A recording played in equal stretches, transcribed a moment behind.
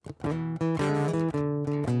And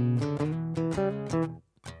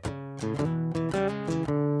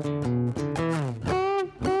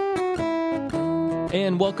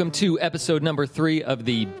welcome to episode number 3 of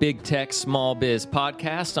the Big Tech Small Biz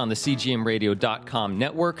podcast on the CGMradio.com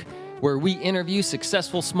network, where we interview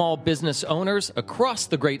successful small business owners across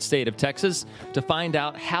the great state of Texas to find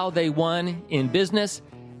out how they won in business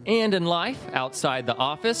and in life outside the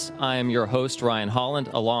office. I am your host, Ryan Holland,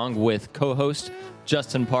 along with co-host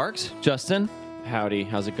Justin Parks. Justin. Howdy.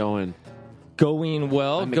 How's it going? Going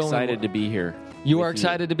well. I'm excited to be here. You are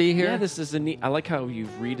excited to be here? Yeah, this is a neat. I like how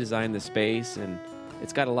you've redesigned the space, and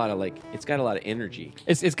it's got a lot of energy.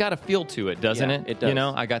 It's got a feel to it, doesn't it? It does. You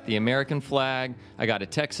know, I got the American flag. I got a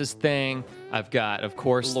Texas thing. I've got, of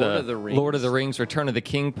course, Lord of the Rings. Lord of the Rings, Return of the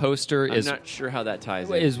King poster. I'm not sure how that ties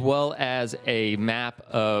in. As well as a map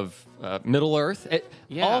of Middle Earth.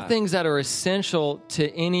 All things that are essential to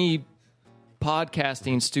any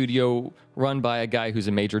podcasting studio run by a guy who's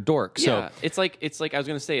a major dork. Yeah, so it's like I was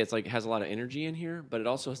going to say, it's like it has a lot of energy in here, but it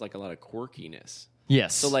also has like a lot of quirkiness.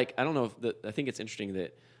 Yes. So like, I don't know if I think it's interesting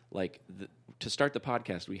that to start the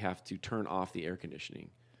podcast, we have to turn off the air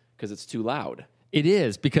conditioning because it's too loud. It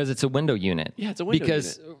is, because it's a window unit. Yeah, it's a window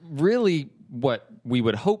because unit. Because really what we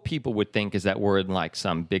would hope people would think is that we're in like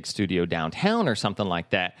some big studio downtown or something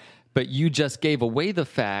like that. But you just gave away the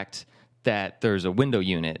fact that there's a window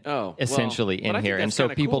unit essentially in here. And so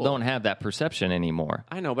people don't have that perception anymore.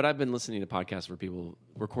 I know, but I've been listening to podcasts where people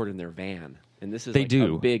record in their van. And this is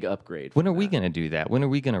a big upgrade. When are we going to do that? When are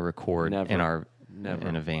we going to record in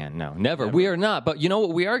a van? No, never. We are not. But you know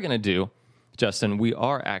what we are going to do, Justin? We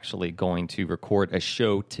are actually going to record a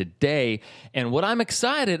show today. And what I'm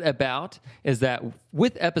excited about is that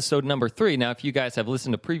with episode number 3, now if you guys have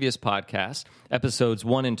listened to previous podcasts, episodes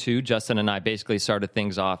 1 and 2, Justin and I basically started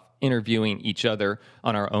things off interviewing each other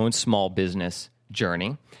on our own small business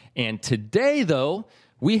journey. And today, though,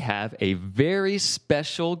 we have a very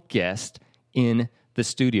special guest in the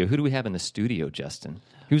studio. Who do we have in the studio, Justin?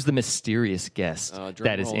 Who's the mysterious guest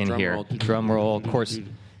that is in here? Drum roll, of course.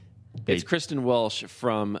 It's Kristen Welsh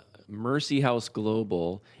from Mercy House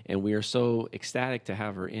Global, and we are so ecstatic to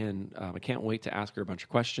have her in. I can't wait to ask her a bunch of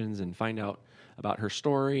questions and find out about her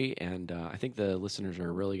story, and I think the listeners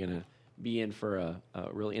are really going to be in for a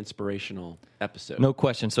really inspirational episode. No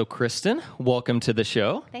question. So, Kristen, welcome to the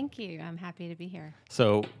show. Thank you. I'm happy to be here.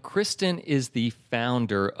 So, Kristen is the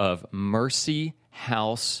founder of Mercy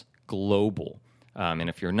House Global. And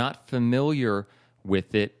if you're not familiar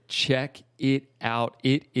with it, check it out.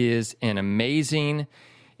 It is an amazing,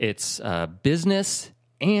 it's a business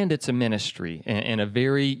and it's a ministry in a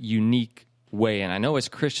very unique way. And I know as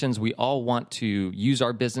Christians, we all want to use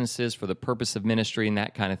our businesses for the purpose of ministry and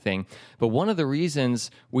that kind of thing. But one of the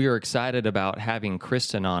reasons we are excited about having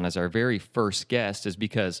Kristen on as our very first guest is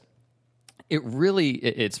because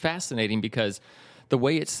it's fascinating because the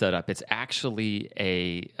way it's set up, it's actually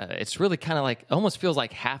it's really kind of like, almost feels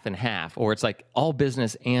like half and half, or it's like all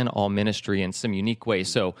business and all ministry in some unique way.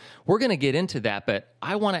 So we're going to get into that, but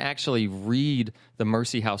I want to actually read the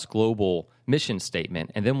Mercy House Global mission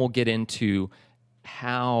statement, and then we'll get into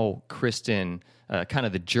how Kristen, kind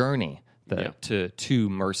of the journey to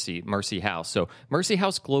Mercy House. So Mercy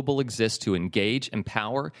House Global exists to engage,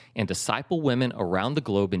 empower, and disciple women around the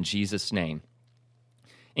globe in Jesus' name.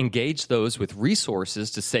 Engage those with resources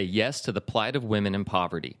to say yes to the plight of women in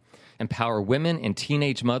poverty. Empower women and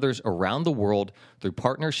teenage mothers around the world through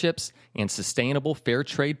partnerships and sustainable fair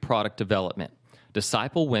trade product development.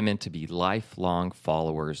 Disciple women to be lifelong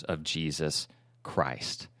followers of Jesus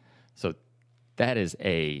Christ. So that is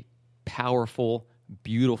a powerful,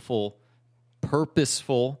 beautiful,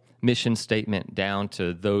 purposeful mission statement down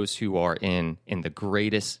to those who are in the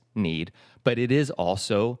greatest need. But it is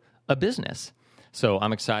also a business. So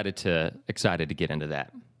I'm excited to get into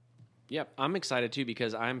that. Yep, I'm excited too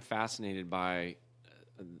because I'm fascinated by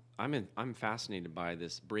I'm fascinated by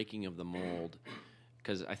this breaking of the mold.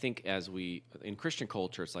 Because I think in Christian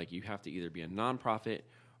culture, it's like you have to either be a nonprofit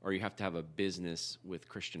or you have to have a business with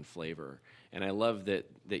Christian flavor. And I love that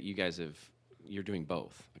you guys you're doing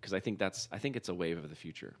both, because I think it's a wave of the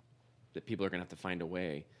future that people are going to have to find a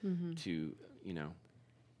way to,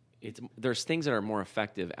 there's things that are more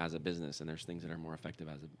effective as a business, and there's things that are more effective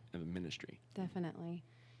as a ministry. Definitely.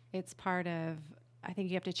 It's part of, I think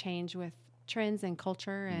you have to change with trends and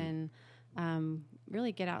culture and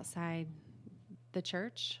really get outside the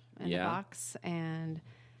church and the box and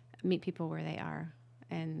meet people where they are.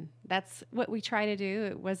 And that's what we try to do.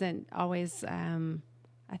 It wasn't always,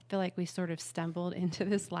 I feel like we sort of stumbled into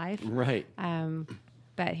this life. Right.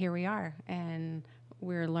 But here we are, and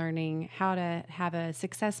we're learning how to have a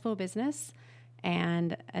successful business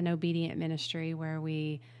and an obedient ministry where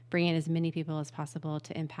we bring in as many people as possible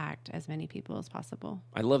to impact as many people as possible.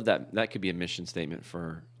 I love that. That could be a mission statement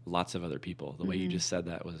for lots of other people. The way you just said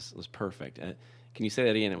that was perfect. Can you say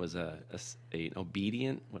that again? It was an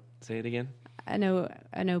obedient. What? Say it again.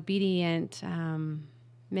 An obedient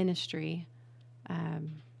ministry.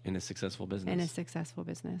 In a successful business. In a successful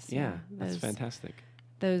business. Yeah, that's fantastic.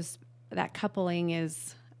 That coupling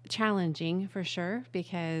is challenging for sure,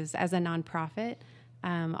 because as a nonprofit, a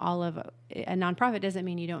nonprofit doesn't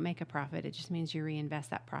mean you don't make a profit. It just means you reinvest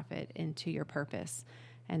that profit into your purpose.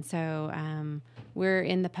 And so we're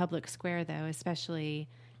in the public square, though, especially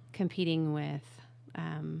competing with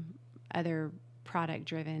other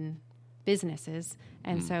product-driven businesses.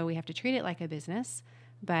 And so we have to treat it like a business,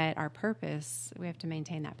 but our purpose, we have to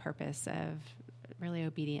maintain that purpose of really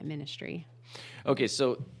obedient ministry. Okay,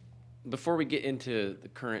 so before we get into the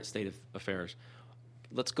current state of affairs,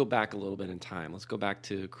 let's go back a little bit in time. Let's go back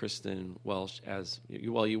to Kristen Welsh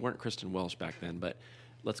you weren't Kristen Welsh back then, but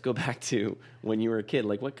let's go back to when you were a kid.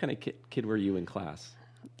 Like, what kind of kid were you in class?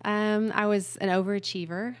 I was an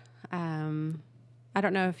overachiever. I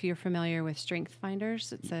don't know if you're familiar with Strength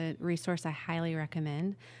Finders. It's a resource I highly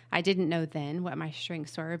recommend. I didn't know then what my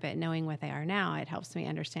strengths were, but knowing what they are now, it helps me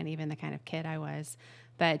understand even the kind of kid I was.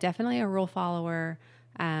 But definitely a rule follower,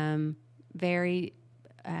 very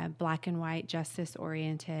black and white,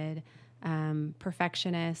 justice-oriented,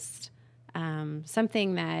 perfectionist,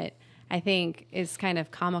 something that I think is kind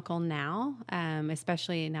of comical now,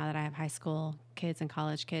 especially now that I have high school kids and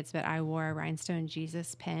college kids, but I wore a Rhinestone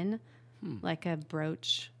Jesus pen, like a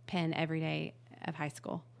brooch pen every day of high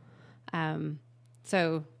school.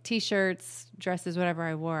 So T-shirts, dresses, whatever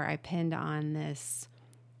I wore, I pinned on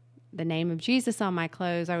the name of Jesus on my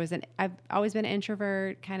clothes. I've always been an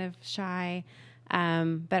introvert, kind of shy,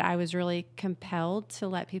 but I was really compelled to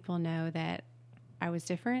let people know that I was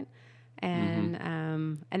different. And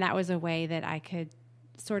and that was a way that I could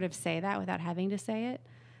sort of say that without having to say it.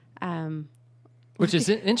 Which is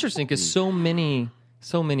interesting, because so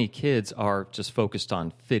many kids are just focused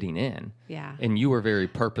on fitting in. Yeah. And you were very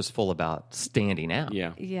purposeful about standing out.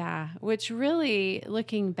 Yeah. Yeah. Which really,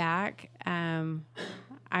 looking back, I'm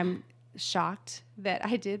shocked that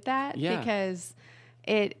I did that, because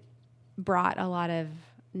it brought a lot of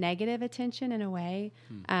negative attention in a way.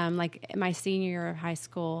 Like my senior year of high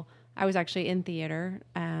school, I was actually in theater,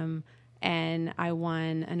 and I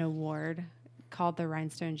won an award called the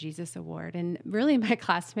Rhinestone Jesus Award. And really my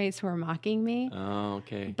classmates were mocking me. Oh,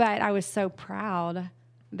 okay. But I was so proud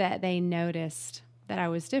that they noticed that I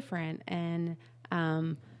was different. And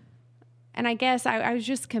I guess I was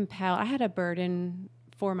just compelled. I had a burden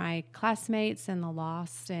for my classmates and the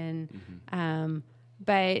lost, and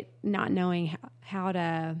but not knowing how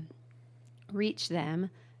to reach them,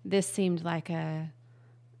 this seemed like a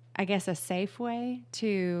safe way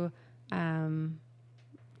to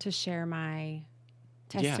share my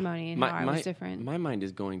testimony and how I was different. My mind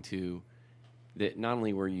is going to that not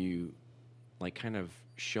only were you like kind of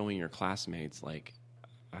showing your classmates like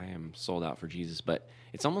I am sold out for Jesus, but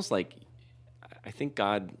it's almost like I think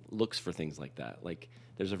God looks for things like that. Like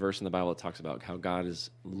there's a verse in the Bible that talks about how God is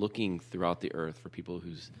looking throughout the earth for people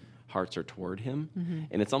whose hearts are toward him.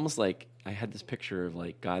 And it's almost like I had this picture of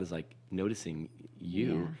like God is like noticing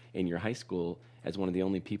you in your high school as one of the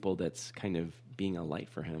only people that's kind of being a light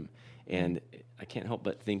for him. And I can't help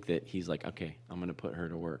but think that he's like, okay, I'm going to put her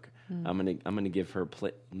to work. I'm going to give her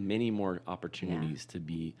many more opportunities to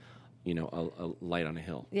be, a light on a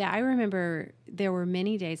hill. Yeah, I remember there were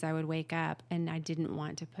many days I would wake up and I didn't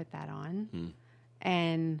want to put that on.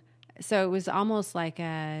 And so it was almost like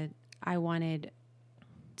I wanted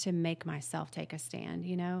to make myself take a stand,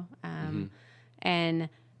 And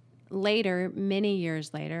later, many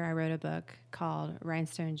years later, I wrote a book called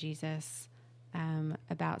Rhinestone Jesus,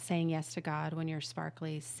 about saying yes to God when your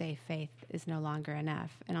sparkly, safe faith is no longer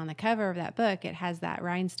enough. And on the cover of that book, it has that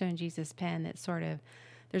Rhinestone Jesus pen that's sort of,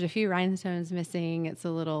 there's a few rhinestones missing. It's a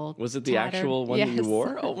little Was it the tattered. actual one that you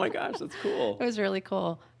wore? Oh my gosh, that's cool. It was really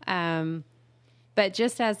cool. But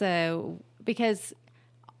just because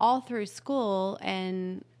all through school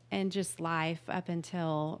and just life up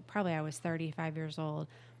until probably I was 35 years old,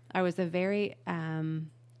 I was I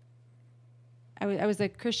was a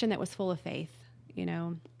Christian that was full of faith.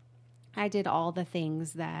 I did all the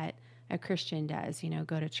things that a Christian does,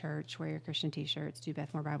 go to church, wear your Christian t-shirts, do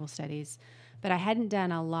Bethmore Bible studies. But I hadn't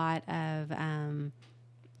done a lot of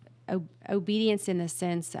obedience in the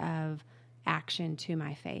sense of action to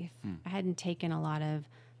my faith. I hadn't taken a lot of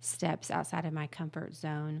steps outside of my comfort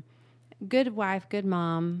zone. Good wife, good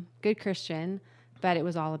mom, good Christian, but it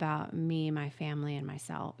was all about me, my family, and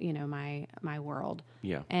myself, my world.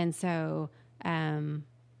 Yeah. And so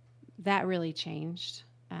that really changed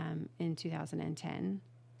in 2010.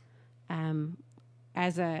 I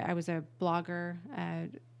was a blogger,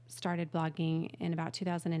 started blogging in about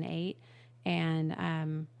 2008,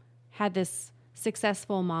 and had this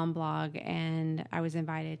successful mom blog, and I was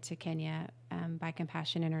invited to Kenya by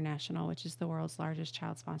Compassion International, which is the world's largest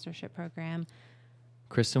child sponsorship program.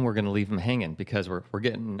 Kristen, we're going to leave them hanging because we're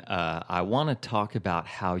getting. I want to talk about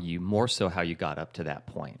how you got up to that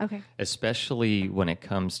point. Okay. Especially when it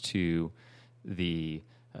comes to the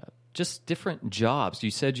just different jobs.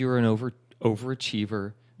 You said you were an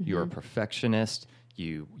overachiever. Mm-hmm. You're a perfectionist.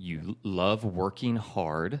 You love working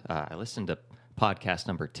hard. I listened to podcast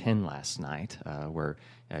number 10 last night, where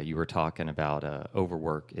you were talking about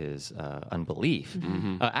overwork is unbelief.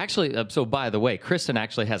 Mm-hmm. Actually, so by the way, Kristen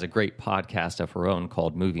actually has a great podcast of her own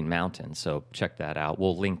called Moving Mountains, so check that out.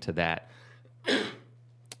 We'll link to that,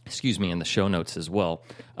 in the show notes as well.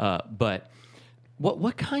 But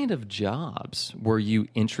what kind of jobs were you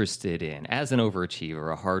interested in as an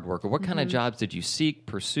overachiever, a hard worker? What kind of jobs did you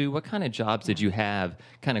pursue? What kind of jobs did you have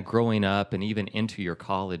kind of growing up and even into your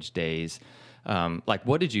college days?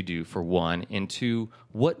 What did you do for one? And two,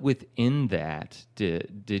 what within that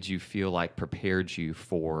did you feel like prepared you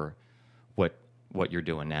for what you're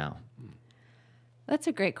doing now? That's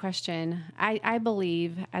a great question. I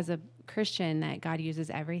believe as a Christian that God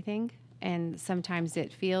uses everything. And sometimes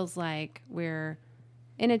it feels like we're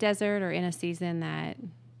in a desert or in a season that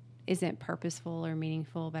isn't purposeful or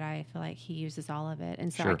meaningful, but I feel like he uses all of it.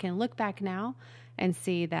 And so Sure. I can look back now and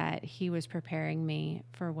see that he was preparing me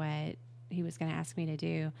for what he was going to ask me to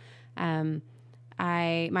do.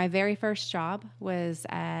 My very first job was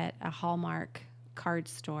at a Hallmark card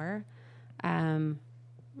store,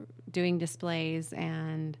 doing displays,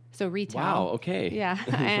 and so retail. Wow. Okay. Yeah.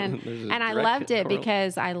 And I loved it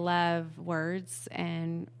because I love words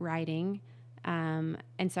and writing.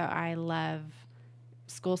 And so I love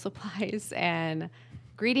school supplies and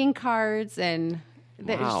greeting cards, and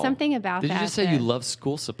there's something about that. Did you just say you love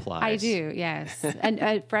school supplies? I do, yes. And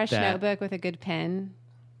a fresh notebook with a good pen.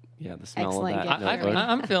 Yeah, the smell Excellent of that gift. notebook.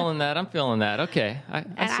 I'm feeling that. Okay.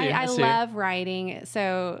 I love writing.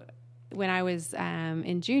 So when I was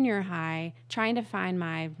in junior high, trying to find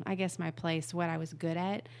my place, what I was good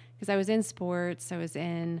at, because I was in sports, I was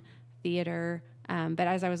in theater, but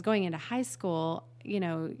as I was going into high school, you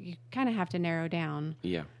kind of have to narrow down.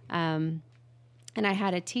 Yeah. And I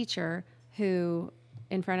had a teacher who,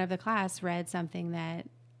 in front of the class, read something that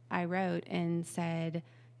I wrote and said,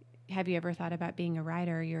 "Have you ever thought about being a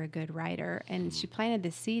writer? You're a good writer." And she planted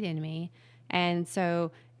the seed in me. And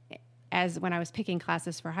so when I was picking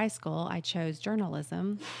classes for high school, I chose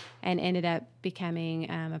journalism and ended up becoming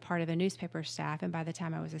a part of a newspaper staff. And by the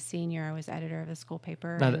time I was a senior, I was editor of the school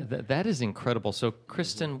paper. Now, that is incredible. So,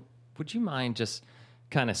 Kristen, would you mind just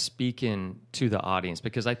kind of speaking to the audience?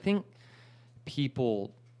 Because I think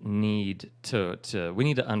people need we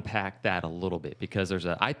need to unpack that a little bit, because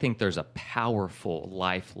I think there's a powerful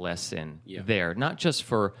life lesson there, not just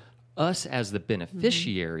for us as the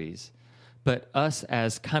beneficiaries, but us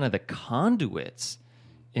as kind of the conduits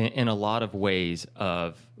in a lot of ways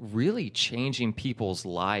of really changing people's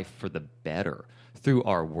life for the better through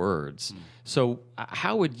our words. So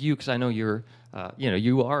how would you, because I know you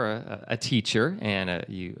are a teacher and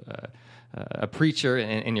a preacher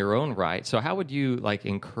in your own right. So how would you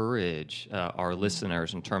encourage our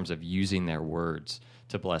listeners in terms of using their words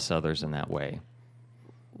to bless others in that way?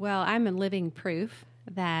 Well, I'm a living proof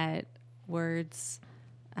that words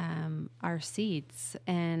are seeds.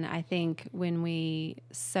 And I think when we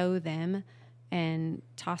sow them and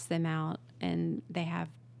toss them out and they have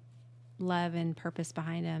love and purpose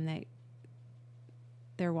behind them, that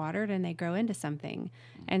they're watered and they grow into something.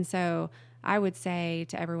 And so I would say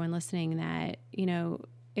to everyone listening that,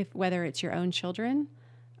 whether it's your own children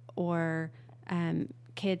or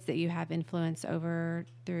kids that you have influence over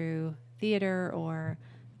through theater or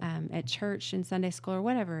at church and Sunday school or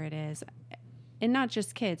whatever it is, and not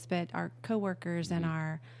just kids, but our coworkers and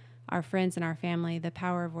our friends and our family, the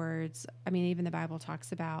power of words. I mean, even the Bible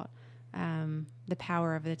talks about the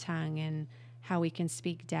power of the tongue and how we can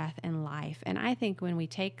speak death and life. And I think when we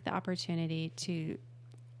take the opportunity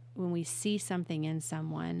when we see something in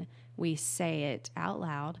someone, we say it out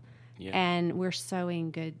loud, and we're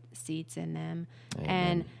sowing good seeds in them. Amen.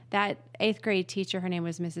 And that 8th grade teacher, her name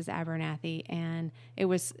was Mrs. Abernathy, and it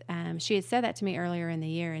was she had said that to me earlier in the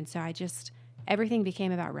year, and so everything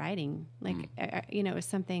became about writing. It was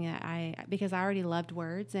something that because I already loved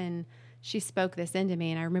words, and she spoke this into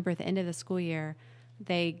me. And I remember at the end of the school year,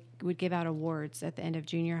 they would give out awards at the end of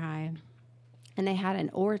junior high, and they had an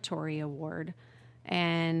oratory award,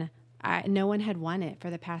 and no one had won it for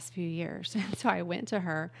the past few years. And so I went to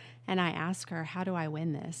her and I asked her, how do I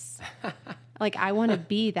win this? Like, I want to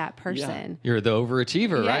be that person. You're the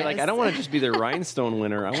overachiever, right? Like, I don't want to just be the rhinestone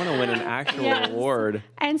winner. I want to win an actual award.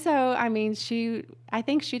 And so, I mean, I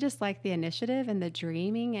think she just liked the initiative and the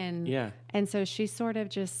dreaming. And so she sort of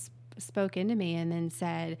just spoke into me and then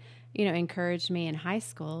said, encouraged me in high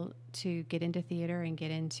school to get into theater and get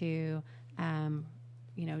into,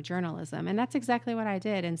 journalism. And that's exactly what I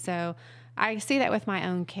did. And so I see that with my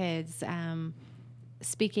own kids,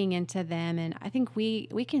 speaking into them. And I think we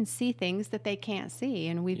can see things that they can't see.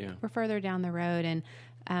 And we're further down the road. And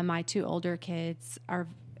my 2 older kids are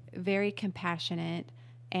very compassionate,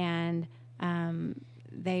 and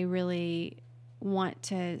they really want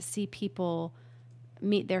to see people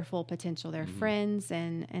meet their full potential, their friends.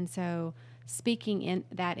 And so speaking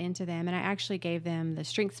into them, and I actually gave them the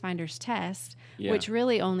StrengthsFinders test, which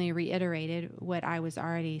really only reiterated what I was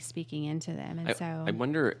already speaking into them. And I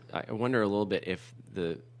wonder a little bit if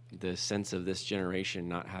the sense of this generation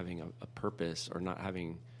not having a purpose, or not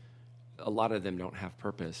having, a lot of them don't have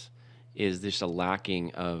purpose, is just a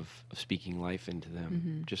lacking of speaking life into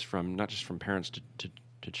them, just from, not just from parents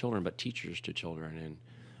to children, but teachers to children and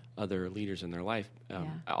other leaders in their life.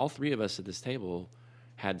 All 3 of us at this table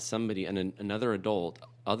had somebody, another adult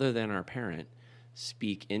other than our parent,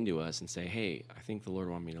 speak into us and say, hey, I think the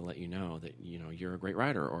Lord wanted me to let you know that, you're a great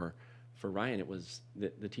writer. Or for Ryan, it was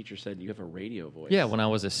the teacher said, you have a radio voice. Yeah, when I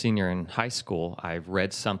was a senior in high school, I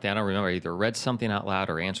read something, I don't remember, either read something out loud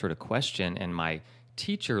or answered a question, and my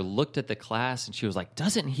teacher looked at the class and she was like,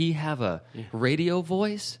 doesn't he have a radio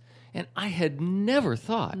voice? And I had never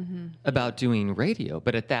thought about doing radio,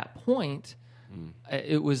 but at that point,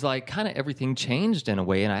 it was like kind of everything changed in a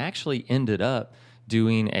way, and I actually ended up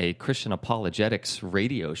doing a Christian apologetics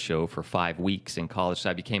radio show for 5 weeks in college. So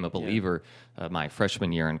I became a believer my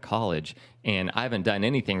freshman year in college, and I haven't done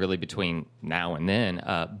anything really between now and then,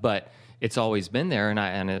 but it's always been there,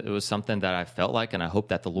 and it was something that I felt like, and I hope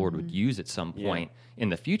that the Lord would use at some point in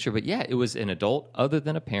the future. But it was an adult other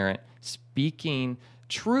than a parent speaking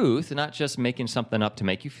truth, not just making something up to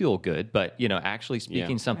make you feel good, but actually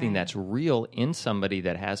speaking something that's real in somebody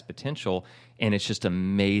that has potential, and it's just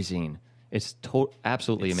amazing. It's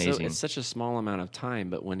absolutely amazing. It's such a small amount of time,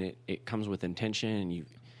 but when it comes with intention, and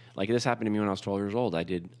like this happened to me when I was 12 years old. I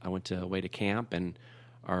went away to camp, and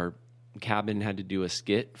our cabin had to do a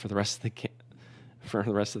skit for the rest of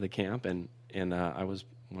the camp, and I was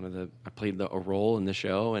I played a role in the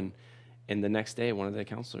show, and the next day, one of the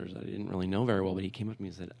counselors I didn't really know very well, but he came up to me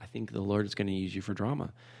and said, I think the Lord is going to use you for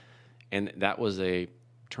drama. And that was a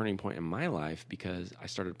turning point in my life, because I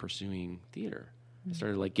started pursuing theater. I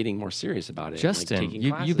started getting more serious about it. Justin,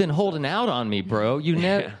 you've been holding out on me, bro. You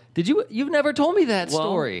never You've never told me that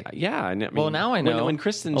story. Yeah. I mean, well, now I know. When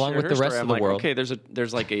Kristen along shared with the rest story, of the world, okay,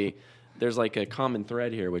 there's a common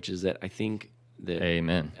thread here, which is that I think that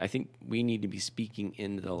Amen. I think we need to be speaking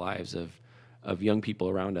into the lives of young people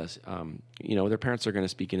around us. Their parents are going to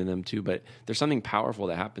speak into them too, but there's something powerful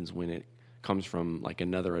that happens when it comes from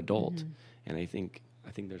another adult, and I think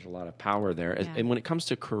there's a lot of power there. Yeah. And when it comes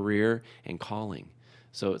to career and calling,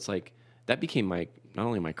 so it's that became not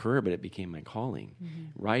only my career, but it became my calling.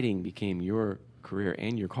 Writing became your career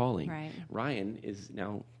and your calling. Right. Ryan is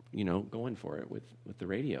now going for it with the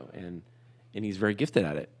radio, and he's very gifted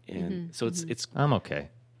at it, and so it's I'm okay.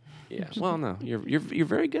 Yeah. Well, no, you're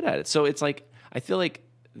very good at it. So it's I feel like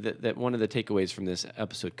that one of the takeaways from this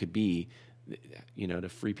episode could be, to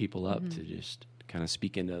free people up to just kind of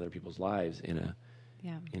speak into other people's lives in a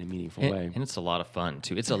meaningful way. And it's a lot of fun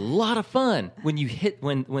too. It's a lot of fun when you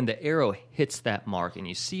when the arrow hits that mark and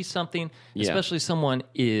you see something, especially someone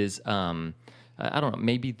is, I don't know,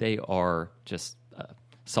 maybe they are just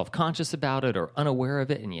self-conscious about it or unaware of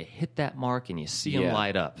it, and you hit that mark and you see them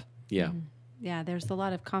light up. Yeah. Yeah, there's a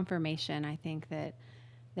lot of confirmation, I think, that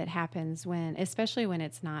happens especially when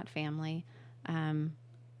it's not family.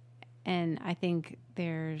 And I think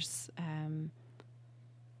there's,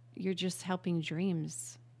 you're just helping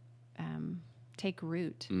dreams take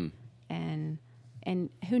root. And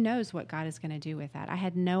who knows what God is going to do with that. I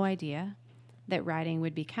had no idea that writing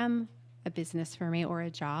would become a business for me or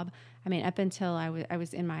a job. I mean, up until I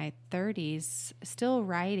was in my 30s, still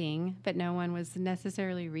writing, but no one was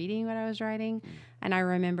necessarily reading what I was writing. And I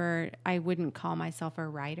remember I wouldn't call myself a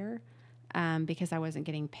writer because I wasn't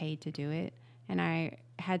getting paid to do it. And I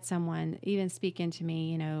had someone even speak into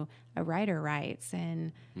me, a writer writes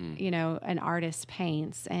and, an artist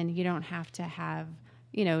paints, and you don't have to have,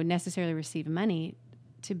 necessarily receive money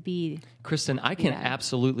to be. Kristen, I can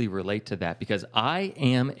absolutely relate to that because I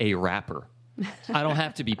am a rapper. I don't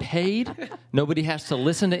have to be paid. Nobody has to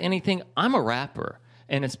listen to anything. I'm a rapper,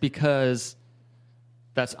 and it's because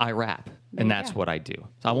I rap, and that's what I do.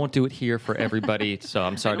 So I won't do it here for everybody, so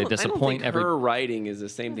I'm sorry to disappoint everybody. Her writing is the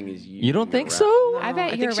same thing as you. You don't think so? I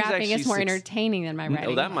bet your rapping is more entertaining than my writing.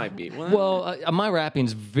 Oh, that might be. Well, my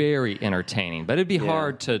rapping's very entertaining, but it'd be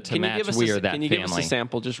hard to match We Are That Family. Can you give us a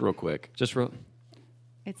sample just real quick?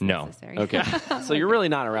 It's no. necessary. Okay. So you're really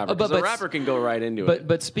not a rapper. But a rapper can go right into it.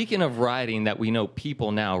 But speaking of writing that we know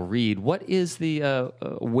people now read, what is the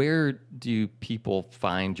where do people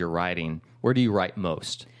find your writing? Where do you write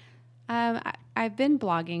most? I've been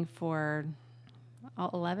blogging for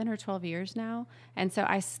 11 or 12 years now. And so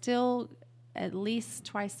I still, at least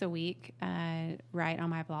twice a week, write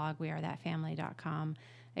on my blog, wearethatfamily.com.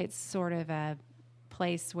 It's sort of a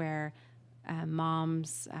place where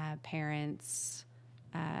moms, parents,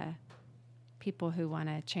 people who want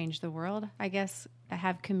to change the world, I guess,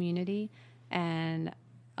 have community. And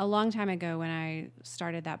a long time ago when I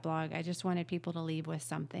started that blog, I just wanted people to leave with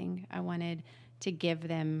something. I wanted to give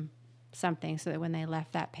them something so that when they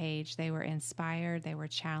left that page, they were inspired, they were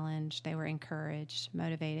challenged, they were encouraged,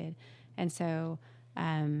 motivated. And so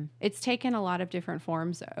it's taken a lot of different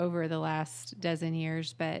forms over the last dozen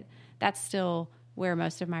years, but that's still where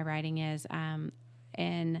most of my writing is.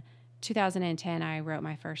 In 2010, I wrote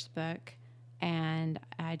my first book, and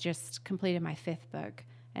I just completed my 5th book.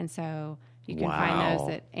 And so you can find those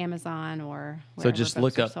at Amazon or wherever. So just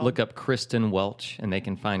look up Kristen Welch, and they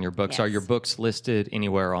can find your books. Yes. Are your books listed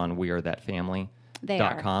anywhere on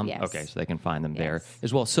wearethatfamily.com? Yes. Okay, so they can find them there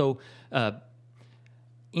as well. So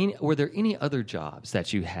were there any other jobs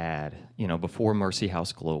that you had, before Mercy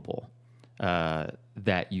House Global,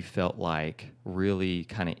 that you felt like really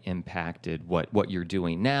kind of impacted what you're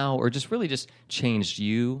doing now, or just really just changed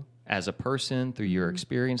you as a person through your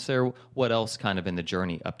experience there? What else kind of in the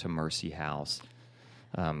journey up to Mercy House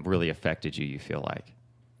really affected you feel like?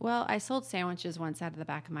 Well, I sold sandwiches once out of the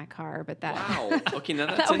back of my car, but that... Wow. Okay, now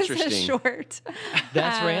that's that was interesting. a short.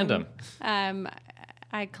 That's random.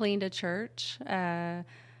 I cleaned a church.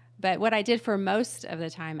 But what I did for most of the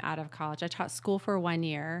time out of college, I taught school for 1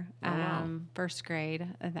 year, first grade.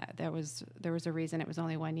 There was a reason it was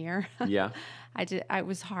only 1 year. Yeah. It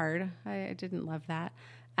was hard. I didn't love that.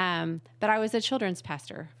 But I was a children's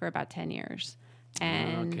pastor for about 10 years.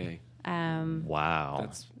 And okay. Wow.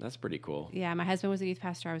 That's pretty cool. Yeah, my husband was a youth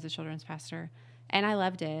pastor. I was a children's pastor. And I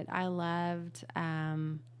loved it. I loved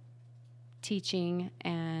teaching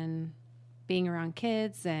and being around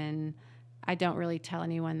kids, and I don't really tell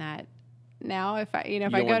anyone that now. If I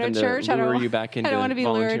go to church, I don't want to be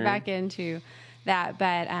lured back into that.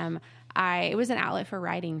 But it was an outlet for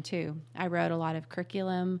writing too. I wrote a lot of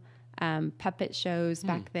curriculum, puppet shows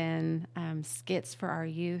back then, skits for our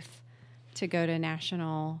youth to go to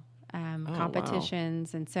national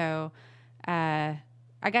competitions, and so I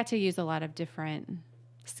got to use a lot of different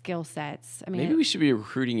skill sets. I mean, maybe we should be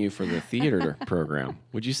recruiting you for the theater program.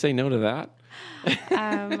 Would you say no to that?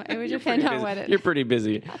 It would depend on what You're pretty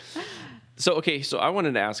busy. So I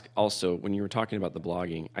wanted to ask also, when you were talking about the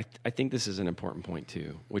blogging, I think this is an important point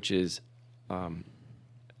too, which is I'm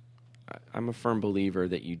a firm believer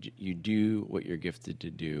that you do what you're gifted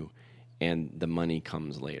to do, and the money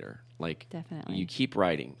comes later. Like, definitely, you keep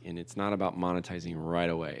writing, and it's not about monetizing right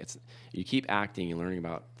away. You keep acting and learning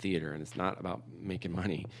about theater, and it's not about making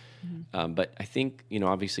money. Mm-hmm. But I think,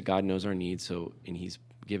 obviously God knows our needs, and He's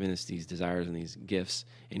given us these desires and these gifts,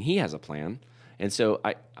 and He has a plan. And so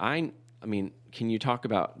I mean, can you talk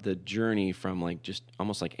about the journey from like just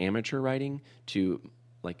almost like amateur writing to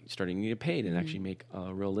like starting to get paid and actually make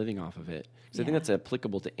a real living off of it? Because I think that's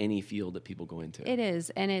applicable to any field that people go into. It is,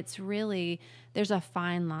 and it's really, there's a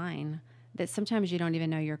fine line that sometimes you don't even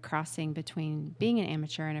know you're crossing between being an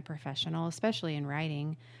amateur and a professional, especially in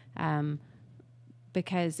writing,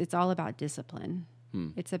 because it's all about discipline.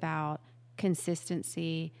 It's about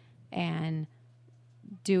consistency and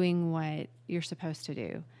doing what you're supposed to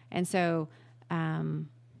do. And so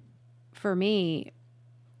for me,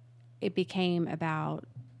 it became about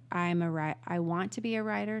I want to be a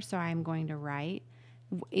writer, so I'm going to write,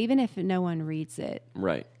 even if no one reads it.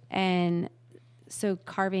 Right. And so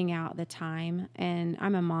carving out the time, and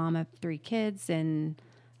I'm a mom of 3 kids and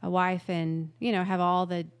a wife, and, have all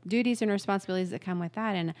the duties and responsibilities that come with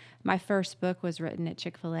that. And my first book was written at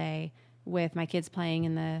Chick-fil-A with my kids playing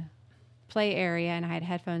in the play area, and I had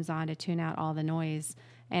headphones on to tune out all the noise,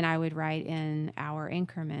 and I would write in hour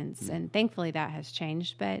increments. And thankfully that has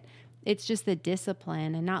changed, but it's just the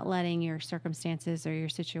discipline and not letting your circumstances or your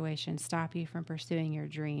situation stop you from pursuing your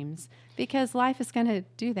dreams, because life is going to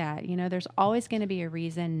do that. There's always going to be a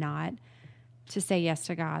reason not to say yes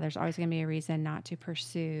to God. There's always going to be a reason not to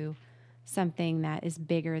pursue something that is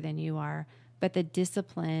bigger than you are. But the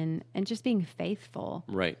discipline and just being faithful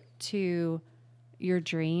to your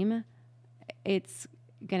dream, it's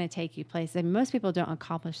going to take you places. And most people don't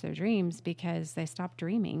accomplish their dreams because they stop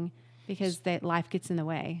dreaming, because that life gets in the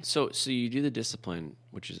way. So you do the discipline,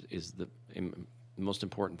 which is the most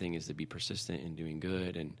important thing, is to be persistent in doing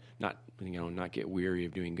good and not get weary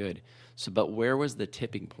of doing good. So, but where was the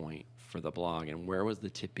tipping point for the blog, and where was the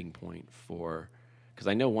tipping point for? Because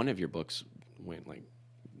I know one of your books went like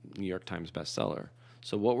New York Times bestseller.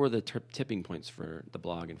 So, what were the tipping points for the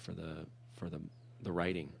blog and for the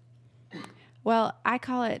writing? Well, I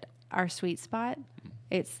call it our sweet spot.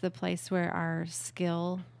 It's the place where our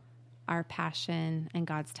skill, our passion, and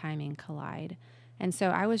God's timing collide. And so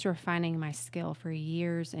I was refining my skill for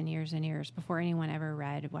years and years and years before anyone ever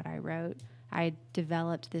read what I wrote. I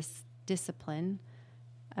developed this discipline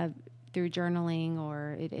through journaling,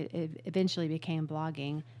 or it eventually became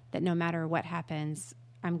blogging, that no matter what happens,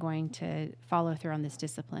 I'm going to follow through on this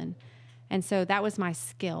discipline. And so that was my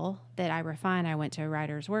skill that I refined. I went to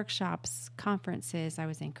writers' workshops, conferences. I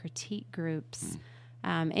was in critique groups,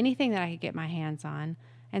 anything that I could get my hands on.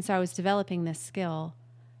 And so I was developing this skill.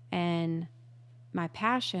 And my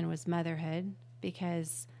passion was motherhood,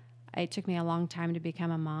 because it took me a long time to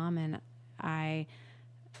become a mom. And I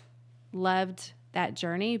loved that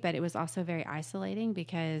journey, but it was also very isolating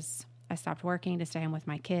because I stopped working to stay home with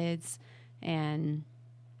my kids. And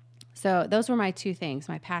so those were my two things,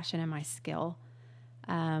 my passion and my skill.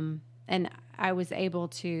 And I was able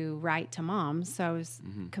to write to moms, so I was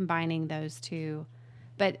combining those two.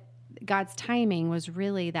 But God's timing was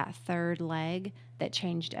really that third leg that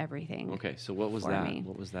changed everything. Okay, so what was that?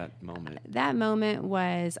 What was that moment? That moment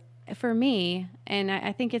was, for me, and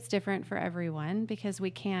I think it's different for everyone because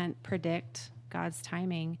we can't predict God's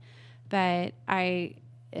timing, but I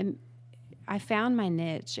found my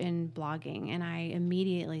niche in blogging, and I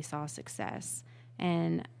immediately saw success.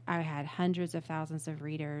 And I had hundreds of thousands of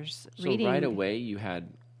readers reading. So right away you had...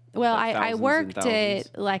 Well, I worked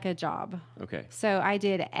it like a job. Okay. So I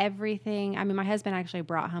did everything. I mean, my husband actually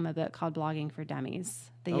brought home a book called Blogging for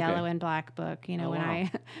Dummies, the yellow and black book. When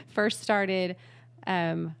I first started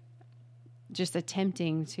just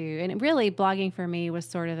attempting to, and really blogging for me was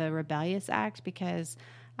sort of a rebellious act, because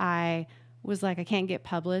I was like, I can't get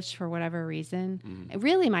published for whatever reason.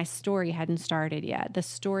 Really, my story hadn't started yet. The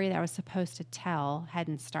story that I was supposed to tell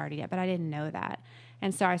hadn't started yet, but I didn't know that.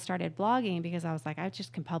 And so I started blogging because I was like, I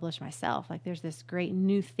just can publish myself. Like, there's this great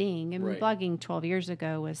new thing. And blogging 12 years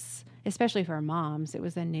ago was, especially for moms, it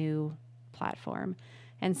was a new platform.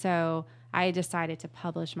 And so I decided to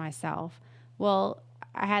publish myself. Well,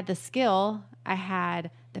 I had the skill, I had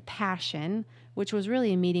the passion, which was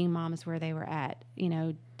really meeting moms where they were at,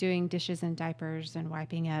 doing dishes and diapers and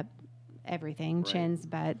wiping up everything, chins,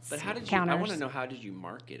 butts, but how did counters. I want to know, how did you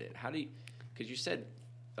market it? Because you said,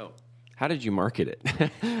 how did you market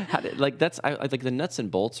it? Like the nuts and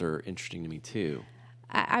bolts are interesting to me too.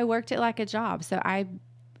 I worked it like a job. So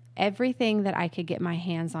everything that I could get my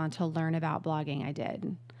hands on to learn about blogging, I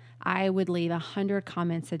did. I would leave 100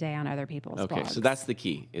 comments a day on other people's blogs. Okay, so that's the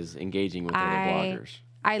key, is engaging with other bloggers.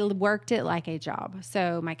 I worked it like a job.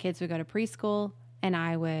 So my kids would go to preschool, and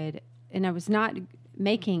I was not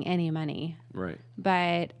making any money. Right.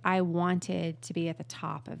 But I wanted to be at the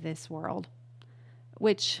top of this world,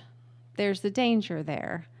 which there's the danger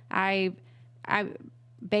there. I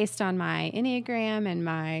based on my Enneagram and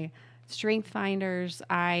my Strength Finders,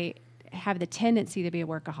 I have the tendency to be a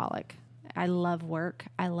workaholic. I love work.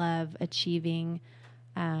 I love achieving.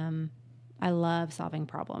 I love solving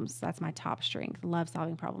problems. That's my top strength. Love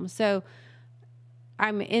solving problems. So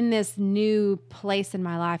I'm in this new place in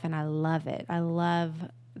my life, and I love it. I love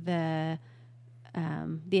the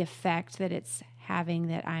effect that it's having,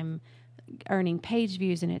 that I'm earning page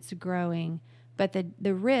views and it's growing. But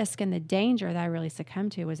the risk and the danger that I really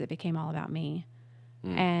succumbed to was it became all about me.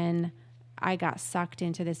 And I got sucked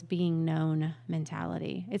into this being known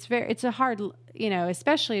mentality. It's a hard,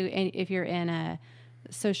 especially if you're in a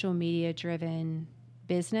social media driven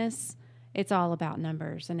business, it's all about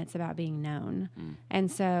numbers and it's about being known.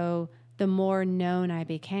 And so the more known I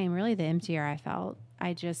became, really the emptier I felt.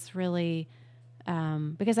 I just really,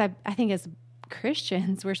 because I think as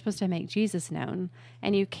Christians, we're supposed to make Jesus known,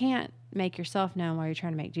 and you can't make yourself known while you're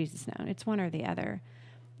trying to make Jesus known. It's one or the other.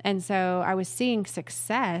 And so I was seeing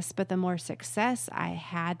success, but the more success I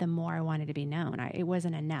had, the more I wanted to be known. It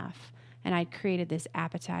wasn't enough. and I created this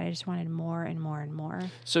appetite. I just wanted more and more and more.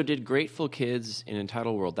 So did Grateful Kids in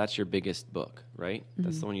Entitled World, that's your biggest book, right? Mm-hmm.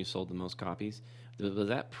 That's the one you sold the most copies. Was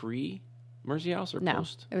that pre-Mercy House or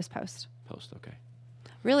post? No, it was post. Post, okay.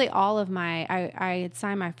 Really, all of I had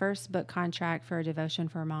signed my first book contract for a devotion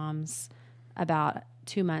for moms about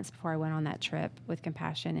 2 months before I went on that trip with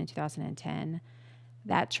Compassion in 2010.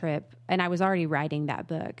 That trip, and I was already writing that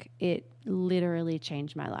book, it literally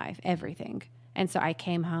changed my life, everything. And so I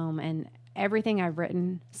came home, and everything I've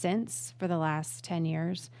written since for the last 10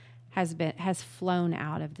 years has flown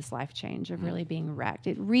out of this life change of really being wrecked.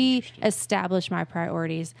 It reestablished my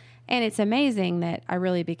priorities. And it's amazing that I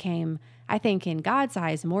really became, I think in God's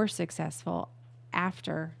eyes, more successful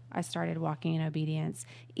after I started walking in obedience,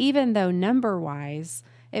 even though number-wise,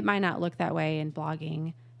 it might not look that way in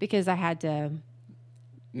blogging because I had to...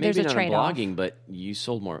 Maybe there's a not in trade-off. blogging, but you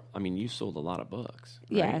sold more. I mean, you sold a lot of books.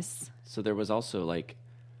 Right? Yes. So there was also like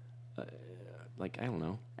I don't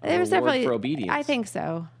know. It was definitely for obedience. I think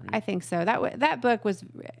so. Right. I think so. That book was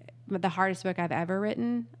the hardest book I've ever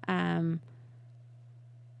written. I've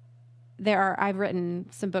written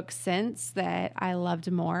some books since that I loved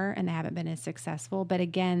more, and they haven't been as successful. But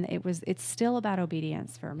again, it's still about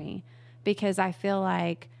obedience for me because I feel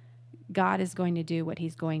like God is going to do what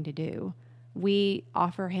He's going to do. We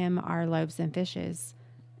offer Him our loaves and fishes.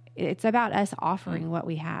 It's about us offering what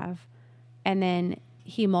we have. And then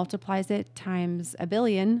He multiplies it times a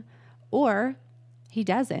billion, or He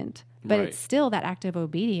doesn't. But It's still that act of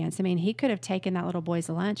obedience. I mean, He could have taken that little boy's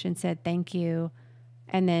lunch and said, thank you,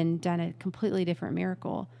 and then done a completely different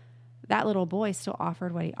miracle. That little boy still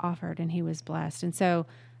offered what he offered, and he was blessed. And so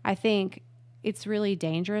I think it's really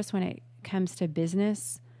dangerous when it comes to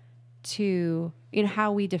business to,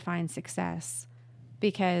 how we define success,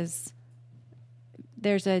 because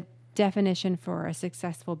there's a definition for a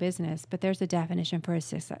successful business, but there's a definition for a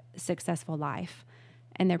successful life,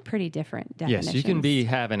 and they're pretty different definitions. Yes, you can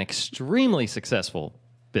have an extremely successful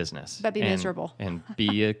business, but be miserable and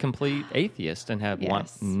be a complete atheist and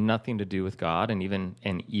want nothing to do with God and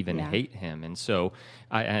even hate Him. And so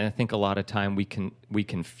I think a lot of time we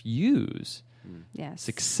confuse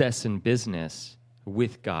success in business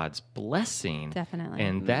with God's blessing. Definitely.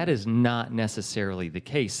 And that is not necessarily the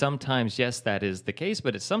case. Sometimes, yes, that is the case,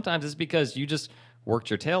 but sometimes it's because you just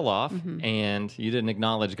worked your tail off and you didn't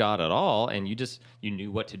acknowledge God at all, and you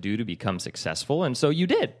knew what to do to become successful, and so you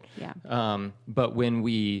did. Yeah. But when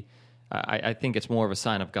I think it's more of a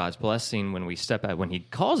sign of God's blessing when we step out, when He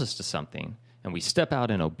calls us to something, and we step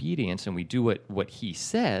out in obedience and we do what He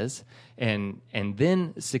says, and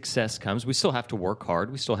then success comes. We still have to work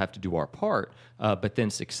hard. We still have to do our part, but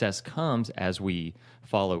then success comes as we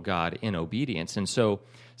follow God in obedience. And so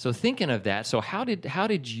thinking of that, so how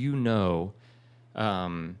did you know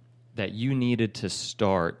that you needed to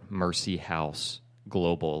start Mercy House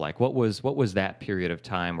Global? Like, what was that period of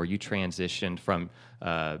time where you transitioned from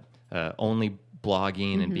only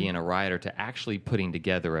blogging and being a writer to actually putting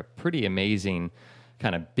together a pretty amazing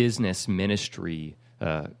kind of business ministry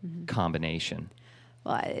combination?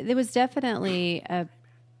 Well, it was definitely a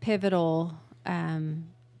pivotal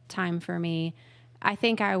time for me. I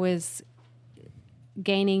think I was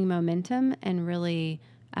gaining momentum and really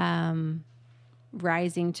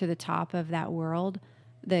rising to the top of that world,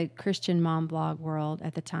 the Christian mom blog world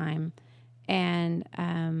at the time. And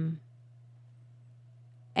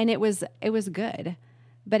it was good,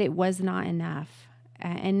 but it was not enough.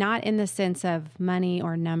 And not in the sense of money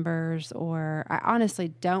or numbers, or I honestly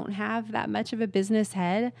don't have that much of a business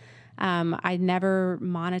head. I never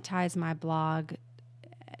monetized my blog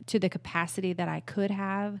to the capacity that I could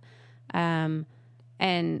have. So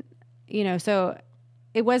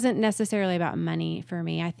it wasn't necessarily about money for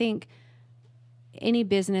me. I think any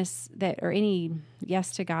business or any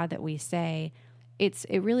yes to God that we say,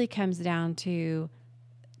 it really comes down to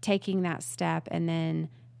taking that step, and then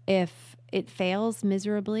if it fails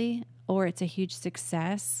miserably or it's a huge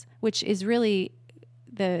success, which is really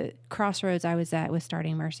the crossroads I was at with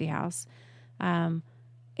starting Mercy House,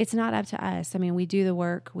 it's not up to us. I mean, we do the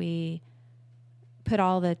work, we put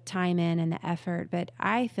all the time in and the effort, but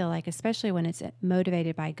I feel like, especially when it's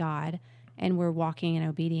motivated by God and we're walking in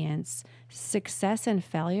obedience, success and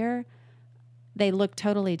failure, they look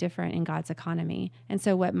totally different in God's economy. And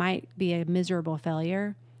so what might be a miserable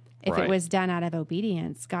failure, if it was done out of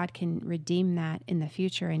obedience, God can redeem that in the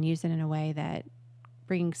future and use it in a way that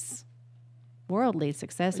brings worldly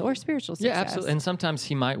success or spiritual success. Yeah, absolutely. And sometimes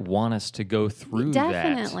He might want us to go through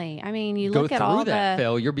Definitely. that. I mean, you look at all that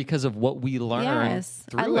failure because of what we learn. Yes.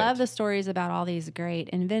 I love the stories about all these great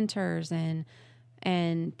inventors and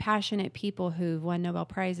and passionate people who've won Nobel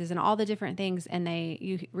Prizes and all the different things, and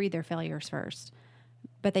you read their failures first,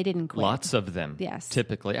 but they didn't quit. Lots of them. Yes.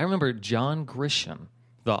 Typically. I remember John Grisham,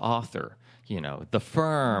 the author, The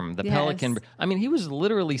Firm, The Pelican. I mean, he was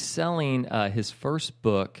literally selling his first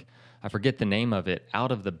book, I forget the name of it,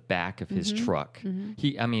 out of the back of his truck.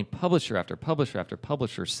 Publisher after publisher after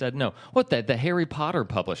publisher said no. What, the Harry Potter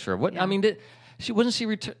publisher? What? Yeah. I mean, wasn't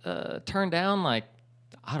she turned down like,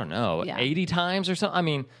 I don't know, 80 times or something? I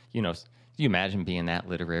mean, you imagine being that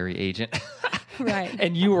literary agent. Right.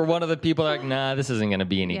 And you were one of the people like, nah, this isn't going to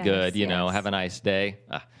be any good. Have a nice day.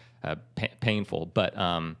 Painful.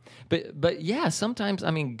 But yeah, sometimes,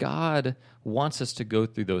 God wants us to go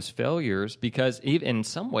through those failures because even in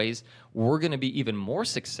some ways we're going to be even more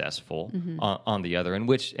successful on the other end,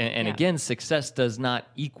 again, success does not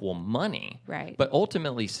equal money. Right. But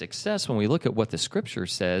ultimately success, when we look at what the scripture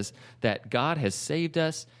says, that God has saved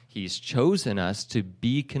us, He's chosen us to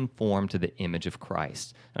be conformed to the image of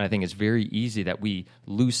Christ. And I think it's very easy that we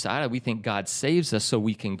lose sight of. We think God saves us so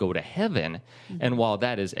we can go to heaven. And while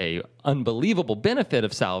that is a unbelievable benefit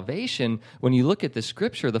of salvation, when you look at the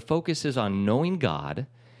scripture, the focus is on knowing God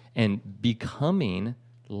and becoming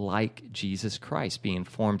like Jesus Christ, being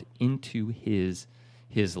formed into His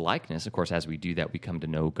likeness. Of course, as we do that, we come to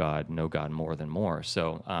know God more than more.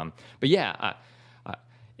 So, but yeah,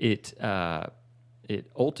 it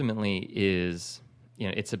ultimately is,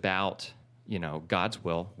 it's about, God's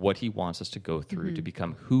will, what He wants us to go through to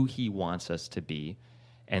become who He wants us to be.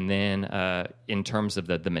 And then in terms of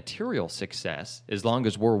the material success, as long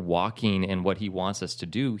as we're walking in what He wants us to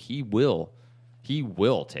do, He will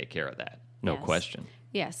take care of that. No question.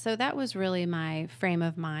 Yes. So that was really my frame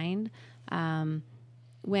of mind.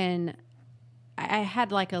 When I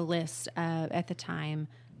had like a list at the time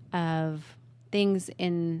of things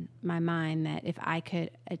in my mind that if I could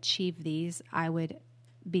achieve these, I would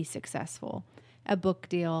be successful. A book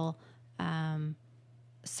deal,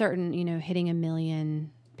 certain, hitting 1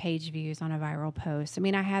 million page views on a viral post.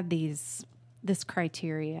 I had this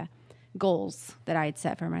criteria, goals that I had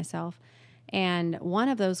set for myself. And one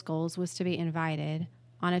of those goals was to be invited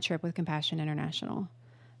on a trip with Compassion International.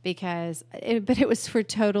 But it was for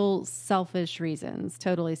total selfish reasons,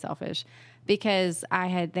 totally selfish, because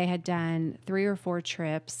they had done 3 or 4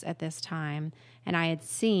 trips at this time, and I had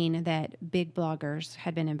seen that big bloggers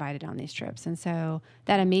had been invited on these trips. And so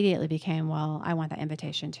that immediately became, well, I want that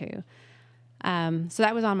invitation too. So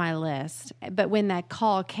that was on my list. But when that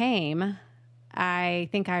call came, I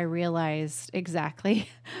think I realized exactly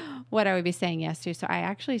what I would be saying yes to. So I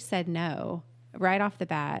actually said no right off the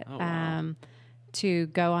bat. Oh, wow. To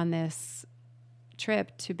go on this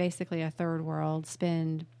trip to basically a third world,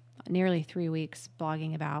 spend nearly 3 weeks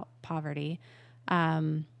blogging about poverty.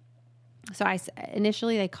 So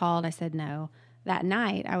initially they called, I said no. That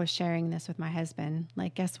night I was sharing this with my husband,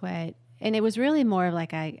 like, guess what? And it was really more of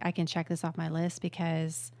like, I can check this off my list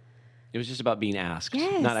because it was just about being asked,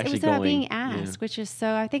 yes, not actually it was about going. being asked, which is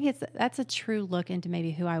so, I think that's a true look into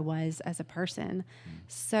maybe who I was as a person.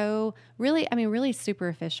 So really, really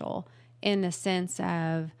superficial in the sense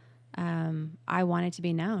of I wanted to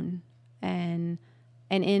be known. And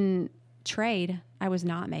in trade, I was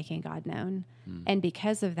not making God known. And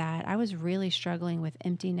because of that, I was really struggling with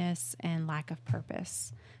emptiness and lack of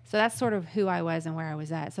purpose. So that's sort of who I was and where I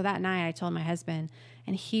was at. So that night I told my husband,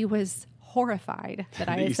 and he was horrified that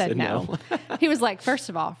I had said no. He was like, first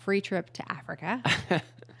of all, free trip to Africa.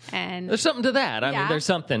 And there's something to that. I mean, there's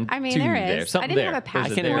something there is. There. Something I didn't there. have a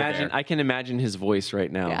passport. I can imagine his voice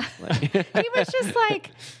right now. Yeah. He was just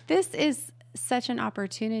like, this is such an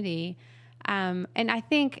opportunity. And I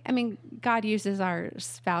think, God uses our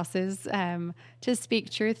spouses to speak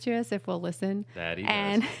truth to us if we'll listen. That he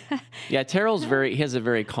does. Yeah, Terrell's he has a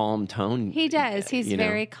very calm tone. He does. He's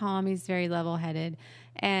very calm. He's very level-headed.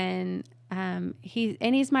 And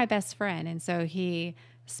he's my best friend. And so he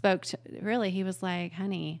spoke to, he was like,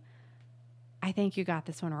 honey, I think you got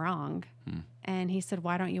this one wrong. And he said,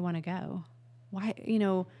 why don't you want to go? Why,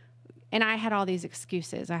 and I had all these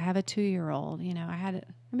excuses. I have a 2-year-old,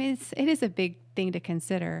 it is a big thing to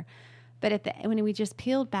consider. But when we just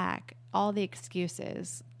peeled back all the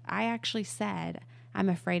excuses, I actually said, I'm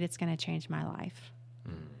afraid it's going to change my life.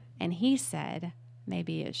 And he said,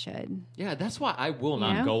 maybe it should. Yeah, that's why I will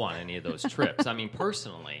not go on any of those trips.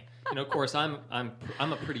 Personally, of course, I'm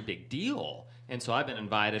a pretty big deal, and so I've been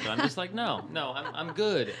invited. But I'm just like, no, I'm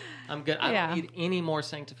good. I'm good. I don't need any more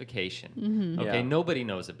sanctification. Okay, nobody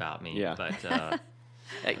knows about me. Yeah. But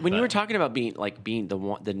when you were talking about being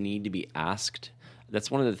the need to be asked,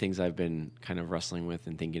 that's one of the things I've been kind of wrestling with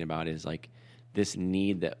and thinking about is like this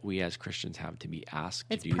need that we as Christians have to be asked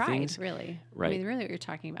It's to do pride, things. really. Right. I mean, really what you're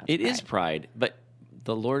talking about. It is pride, but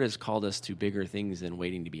the Lord has called us to bigger things than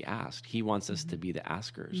waiting to be asked. He wants us to be the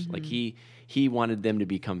askers. Like he wanted them to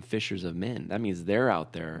become fishers of men. That means they're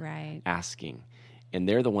out there asking, and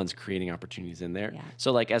they're the ones creating opportunities in there. Yeah.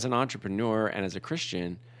 So like as an entrepreneur and as a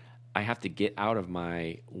Christian, I have to get out of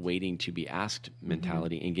my waiting to be asked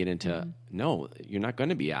mentality and get into, no, you're not going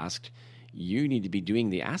to be asked. You need to be doing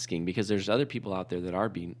the asking, because there's other people out there that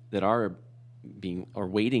are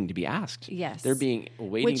waiting to be asked. Yes. They're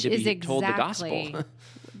waiting to be told the gospel.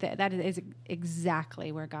 That is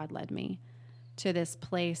exactly where God led me, to this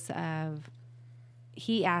place of,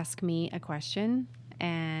 he asked me a question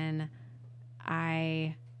and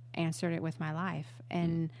I answered it with my life.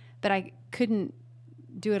 But I couldn't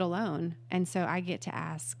do it alone. And so I get to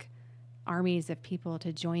ask armies of people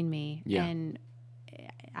to join me. Yeah. And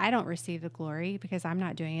I don't receive the glory because I'm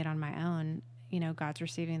not doing it on my own. God's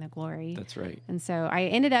receiving the glory. That's right. And so I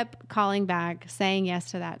ended up calling back, saying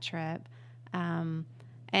yes to that trip. And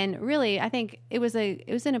really, I think it was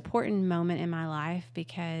an important moment in my life,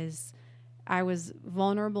 because I was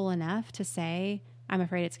vulnerable enough to say, I'm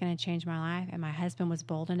afraid it's going to change my life. And my husband was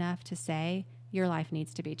bold enough to say, your life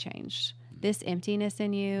needs to be changed. This emptiness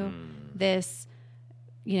in you, this,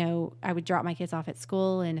 I would drop my kids off at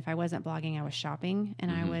school, and if I wasn't blogging, I was shopping. And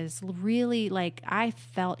I was really I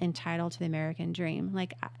felt entitled to the American dream.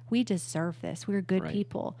 Like, we deserve this. We're good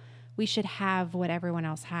people. We should have what everyone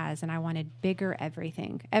else has. And I wanted bigger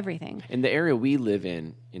everything. And the area we live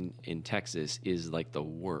in Texas is like the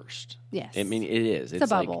worst. Yes. I mean, it is. It's a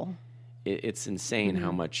bubble. It's insane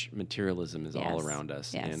how much materialism is all around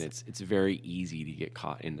us. Yes. And it's very easy to get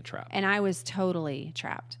caught in the trap. And I was totally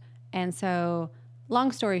trapped. And so,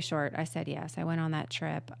 long story short, I said yes. I went on that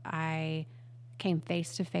trip. I came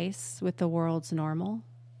face to face with the world's normal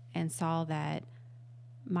and saw that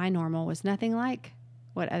my normal was nothing like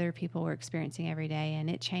what other people were experiencing every day.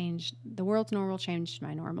 And it changed. The world's normal changed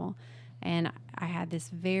my normal. And I had this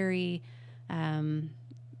very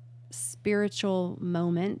spiritual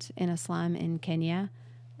moment in a slum in Kenya,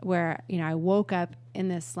 where, I woke up in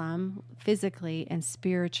this slum physically and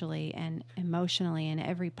spiritually and emotionally, and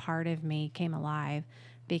every part of me came alive,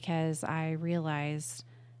 because I realized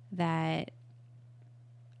that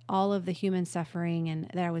all of the human suffering and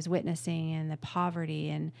that I was witnessing, and the poverty,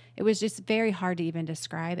 and it was just very hard to even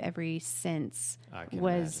describe. Every sense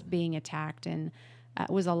was being attacked and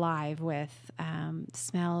was alive with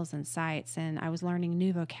smells and sights. And I was learning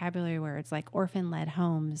new vocabulary words like orphan-led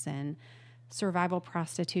homes and survival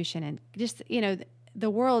prostitution, and just, the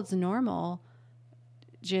world's normal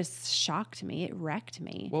just shocked me. It wrecked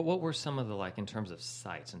me. Well, what were some of the, in terms of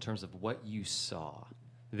sights, in terms of what you saw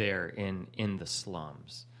there in the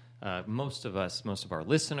slums? Most of our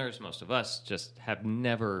listeners, most of us just have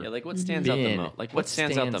never. Yeah, what stands out the most? What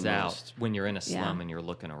stands out the most when you're in a slum and you're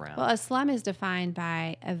looking around? Well, a slum is defined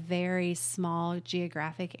by a very small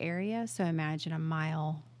geographic area. So imagine a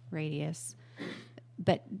mile radius,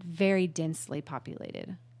 but very densely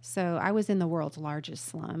populated. So I was in the world's largest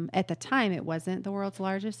slum. At the time, it wasn't the world's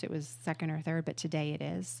largest. It was second or third, but today it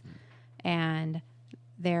is. And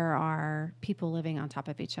there are people living on top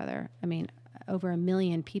of each other. I mean, over 1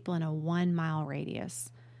 million people in a 1 mile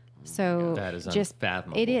radius. So that is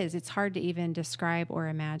unfathomable. It is. It's hard to even describe or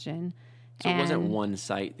imagine. So it wasn't one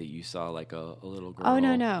site that you saw, like a little girl. Oh,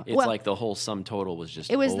 no. It's like the whole sum total was just.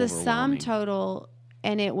 It was the overwhelming. sum total,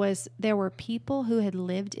 and there were people who had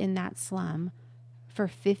lived in that slum for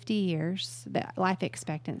 50 years. The life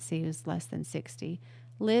expectancy was less than 60.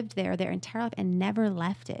 Lived there their entire life and never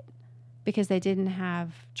left it, because they didn't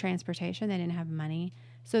have transportation, they didn't have money.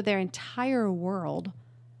 So their entire world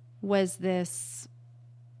was this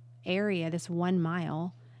area, this 1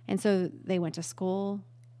 mile. And so they went to school.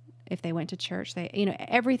 If they went to church,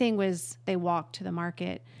 everything was, they walked to the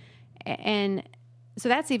market. And so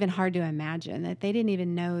that's even hard to imagine, that they didn't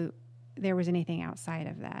even know there was anything outside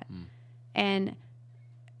of that. And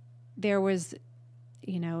there was,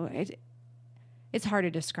 it's hard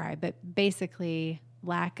to describe, but basically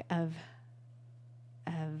lack of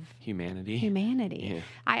humanity. Yeah.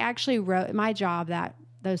 I actually wrote, my job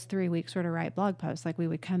those 3 weeks were to write blog posts. Like, we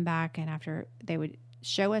would come back, and after they would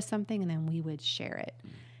show us something, and then we would share it.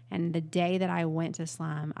 And the day that I went to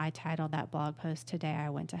slum, I titled that blog post, "Today I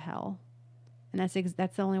Went to Hell." And that's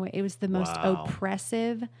the only way. It was the most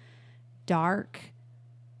oppressive, dark.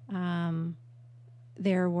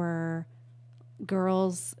 There were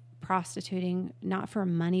girls prostituting, not for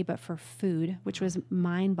money, but for food, which was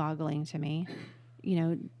mind-boggling to me.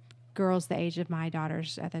 Girls the age of my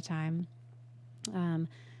daughters at the time.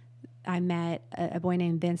 I met a boy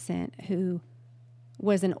named Vincent who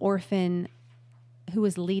was an orphan who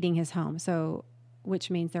was leading his home. So, which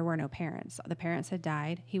means there were no parents. The parents had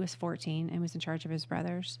died. He was 14 and was in charge of his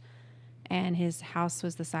brothers. And his house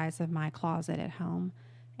was the size of my closet at home.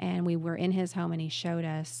 And we were in his home, and he showed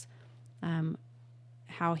us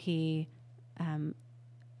how he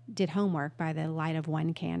did homework by the light of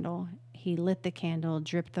one candle. He lit the candle,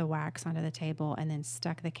 dripped the wax onto the table, and then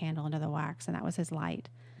stuck the candle into the wax, and that was his light.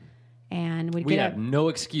 And we have no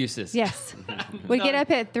excuses. Yes. We'd get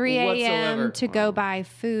up at 3 a.m. to go Wow. buy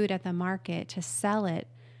food at the market to sell it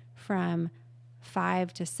from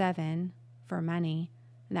 5 to 7 for money.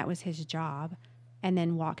 And that was his job. And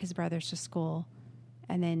then walk his brothers to school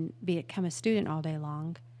and then become a student all day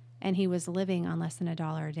long. And he was living on less than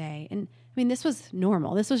 $1 a day. And I mean, this was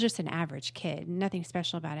normal. This was just an average kid, nothing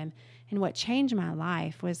special about him. And what changed my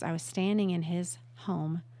life was I was standing in his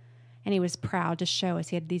home, and he was proud to show us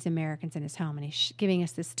he had these Americans in his home, and he's giving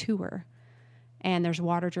us this tour. And there's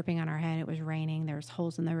water dripping on our head. It was raining. There was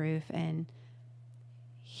holes in the roof, and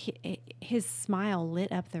his smile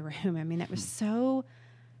lit up the room. I mean, that was so,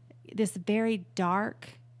 this very dark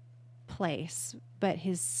place, but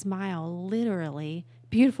his smile, literally,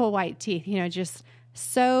 beautiful white teeth, just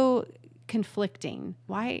so conflicting.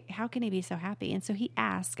 Why? How can he be so happy? And so he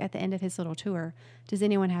asked at the end of his little tour, does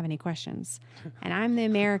anyone have any questions? And I'm the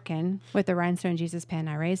American with the Rhinestone Jesus pen.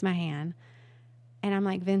 I raise my hand, and I'm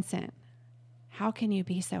like, Vincent, how can you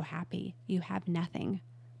be so happy? You have nothing.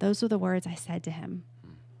 Those were the words I said to him,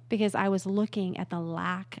 because I was looking at the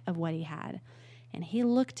lack of what he had. And he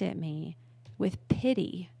looked at me with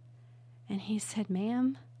pity, and he said,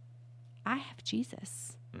 ma'am, I have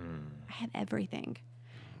Jesus. I have everything.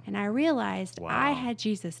 And I realized I had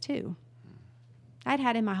Jesus too. I'd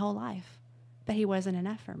had him my whole life, but he wasn't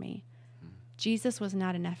enough for me. Jesus was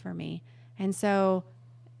not enough for me. And so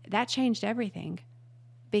that changed everything,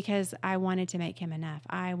 because I wanted to make him enough.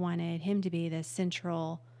 I wanted him to be the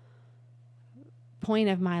central point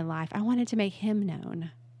of my life. I wanted to make him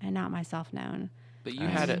known and not myself known. But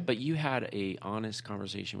you had a honest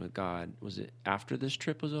conversation with God. Was it after this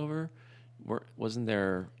trip was over? Wasn't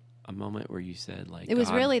there a moment where you said, like, it was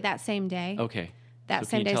God, really that same day. Okay. That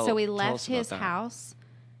So same can day. you So we tell left us about his that? house,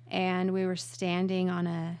 and we were standing on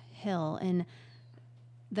a hill, and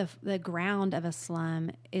the ground of a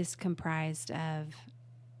slum is comprised of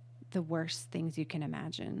the worst things you can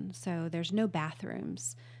imagine. So there's no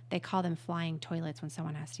bathrooms. They call them flying toilets when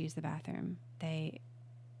someone has to use the bathroom. They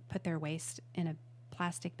put their waste in a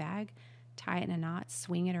plastic bag, tie it in a knot,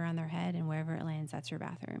 swing it around their head, and wherever it lands, that's your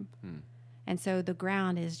bathroom. And so the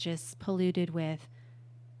ground is just polluted with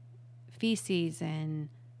feces, and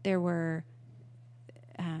there were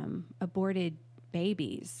aborted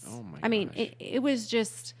babies. Oh my I mean, gosh. it was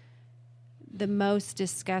just the most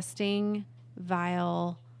disgusting,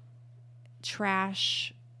 vile,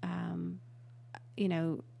 trash,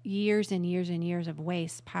 years and years and years of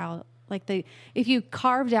waste piled. If you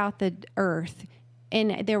carved out the earth,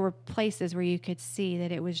 and there were places where you could see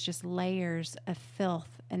that it was just layers of filth,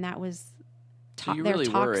 and that was So you their really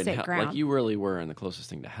were in toxic hell. ground. Like, you really were in the closest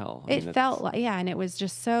thing to hell. I mean, It that's- felt like, yeah, and it was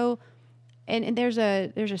just so, and there's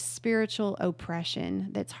a spiritual oppression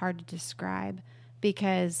that's hard to describe,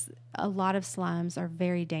 because a lot of slums are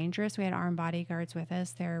very dangerous. We had armed bodyguards with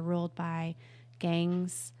us. They're ruled by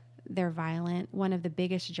gangs. They're violent. One of the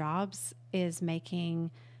biggest jobs is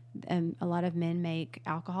making, a lot of men make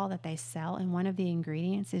alcohol that they sell, and one of the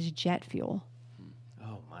ingredients is jet fuel.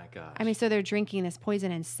 Oh my gosh. I mean, so they're drinking this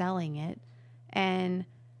poison and selling it. And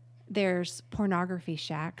there's pornography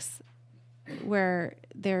shacks where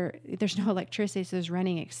there's no electricity, so there's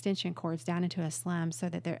running extension cords down into a slum so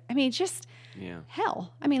that just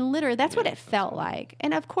hell. I mean, literally, that's what it felt like.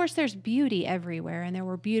 And of course, there's beauty everywhere, and there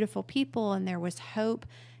were beautiful people, and there was hope,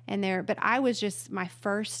 but I was just, my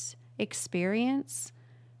first experience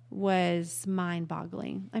was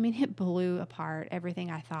mind-boggling. I mean, it blew apart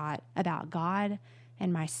everything I thought about God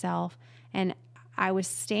and myself. And I was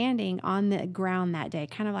standing on the ground that day,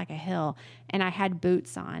 kind of like a hill, and I had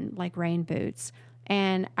boots on, like rain boots.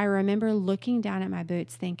 And I remember looking down at my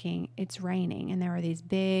boots thinking, it's raining. And there were these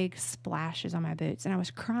big splashes on my boots. And I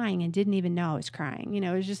was crying and didn't even know I was crying.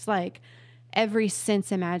 It was just like every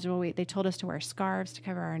sense imaginable. They told us to wear scarves to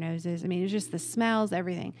cover our noses. I mean, it was just the smells,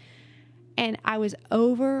 everything. And I was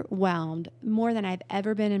overwhelmed more than I've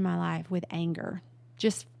ever been in my life with anger,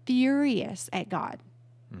 just furious at God.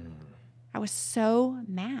 I was so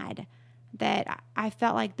mad that I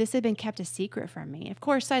felt like this had been kept a secret from me. Of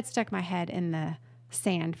course, I'd stuck my head in the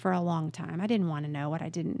sand for a long time. I didn't want to know what I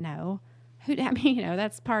didn't know.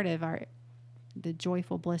 That's part of the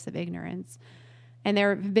joyful bliss of ignorance. And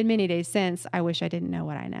there have been many days since I wish I didn't know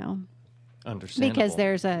what I know. Understandable. because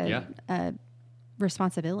there's Yeah. a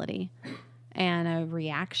responsibility and a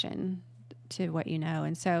reaction to what you know.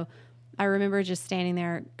 And so I remember just standing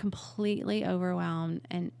there completely overwhelmed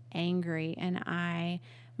and angry, and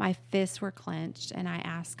my fists were clenched, and I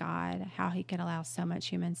asked God how he could allow so much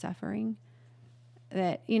human suffering.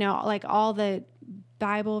 That, like all the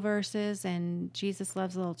Bible verses and Jesus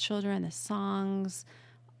loves little children, the songs,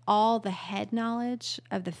 all the head knowledge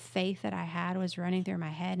of the faith that I had was running through my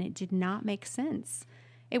head, and it did not make sense.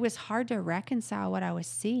 It was hard to reconcile what I was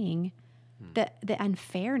seeing, the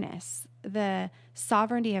unfairness, the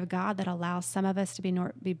sovereignty of God that allows some of us to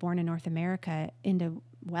be born in North America into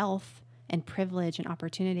wealth and privilege and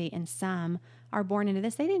opportunity, and some are born into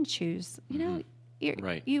this. They didn't choose.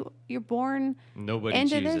 You're born Nobody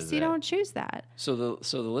into chooses this. You that. don't choose that. So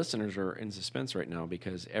the listeners are in suspense right now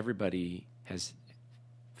because everybody has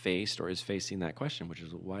faced or is facing that question, which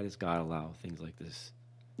is, why does God allow things like this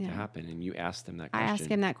to happen? And you ask them that I question. asked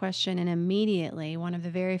him that question, and immediately, one of the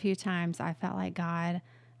very few times I felt like God,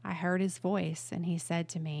 I heard his voice, and he said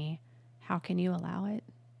to me, how can you allow it?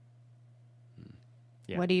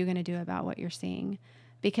 Yeah. What are you going to do about what you're seeing?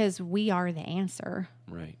 Because we are the answer.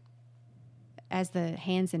 Right. As the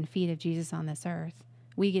hands and feet of Jesus on this earth.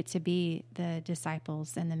 We get to be the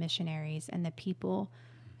disciples and the missionaries and the people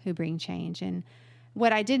who bring change. And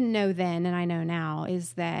what I didn't know then, and I know now,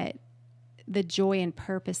 is that the joy and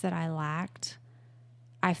purpose that I lacked,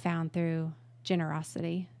 I found through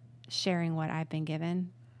generosity, sharing what I've been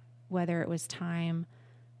given, whether it was time,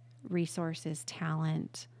 resources,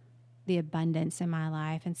 talent, the abundance in my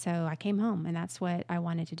life. And so I came home, and that's what I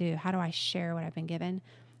wanted to do. How do I share what I've been given?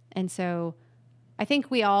 And so I think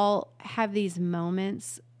we all have these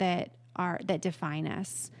moments that define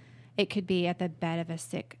us. It could be at the bed of a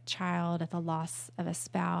sick child, at the loss of a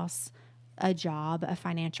spouse, a job, a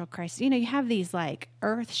financial crisis. You have these like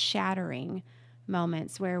earth-shattering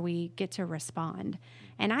moments where we get to respond.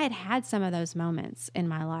 And I had some of those moments in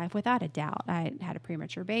my life, without a doubt. I had a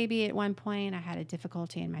premature baby at one point. I had a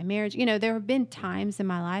difficulty in my marriage. There have been times in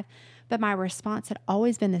my life, but my response had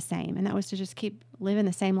always been the same, and that was to just keep living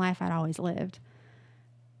the same life I'd always lived.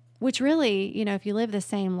 Which really, if you live the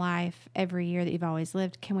same life every year that you've always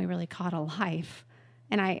lived, can we really call it a life?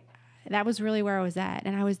 And that was really where I was at.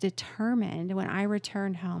 And I was determined when I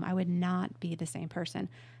returned home, I would not be the same person.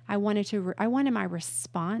 I wanted my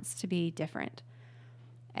response to be different.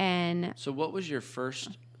 And so what was your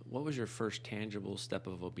first tangible step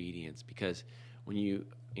of obedience? Because when you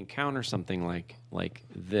encounter something like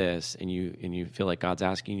this, and you feel like God's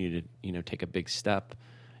asking you to take a big step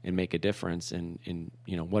and make a difference, and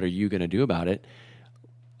what are you going to do about it?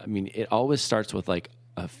 I mean, it always starts with like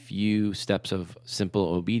a few steps of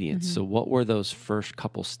simple obedience. Mm-hmm. So what were those first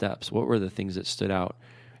couple steps? What were the things that stood out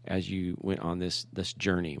as you went on this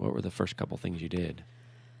journey? What were the first couple things you did?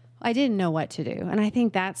 I didn't know what to do. And I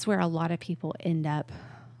think that's where a lot of people end up.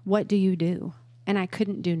 What do you do? And I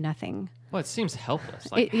couldn't do nothing. Well, it seems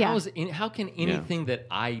helpless. Like, how can anything that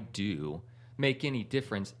I do make any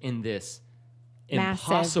difference in this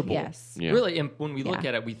impossible? Yes. Yeah. Really, when we look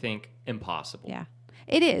at it, we think impossible. Yeah,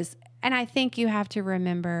 it is. And I think you have to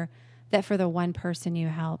remember that for the one person you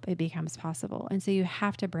help, it becomes possible. And so you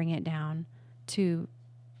have to bring it down to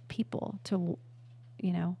people, to,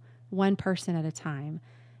 one person at a time.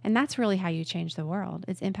 And that's really how you change the world.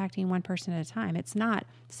 It's impacting one person at a time. It's not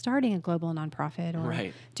starting a global nonprofit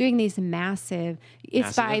or doing these massive by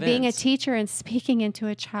events. Being a teacher and speaking into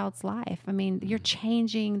a child's life. I mean, you're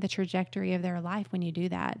changing the trajectory of their life when you do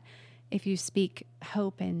that. If you speak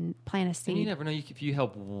hope and plant a seed. And you never know if you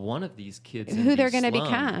help one of these kids who they're going to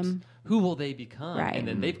become. Who will they become? Right. And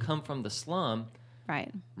then they've come from the slum.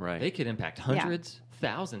 Right. They could impact hundreds,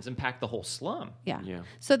 thousands, impact the whole slum. Yeah.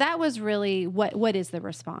 So that was really what is the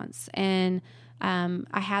response. And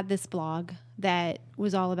I had this blog that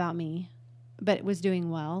was all about me, but it was doing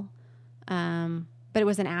well. But it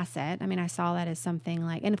was an asset. I mean, I saw that as something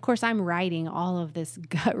like, and of course I'm writing all of this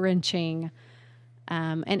gut-wrenching.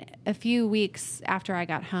 And a few weeks after I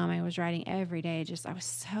got home, I was writing every day. I was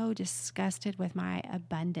so disgusted with my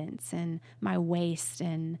abundance and my waste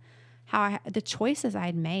and how the choices I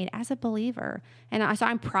had made as a believer. And so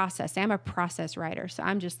I'm processing. I'm a process writer. So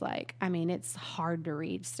I'm just like, it's hard to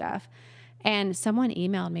read stuff. And someone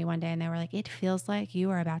emailed me one day and they were like, it feels like you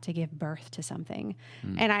are about to give birth to something.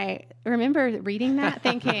 And I remember reading that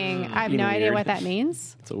thinking, I have no idea what that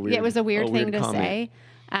means. It was a weird thing to say.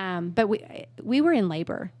 But we were in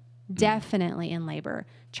labor, definitely in labor,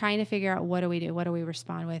 trying to figure out what do we do? What do we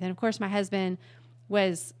respond with? And of course, my husband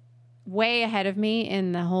was way ahead of me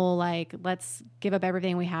in the whole, let's give up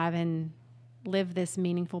everything we have and live this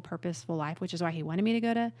meaningful, purposeful life, which is why he wanted me to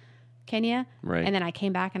go to Kenya. Right. And then I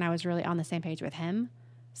came back and I was really on the same page with him.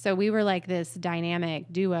 So we were like this dynamic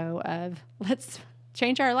duo of let's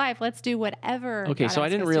change our life. Let's do whatever. Okay, God so I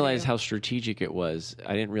asks didn't us to realize do. how strategic it was.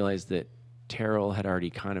 I didn't realize that Terrell had already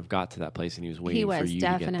kind of got to that place and he was waiting He for was you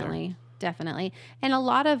definitely, to get definitely. And a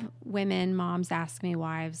lot of women, moms ask me,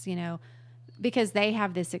 wives, you know, because they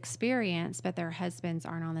have this experience, but their husbands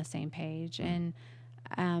aren't on the same page. And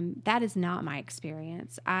that is not my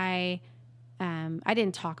experience. I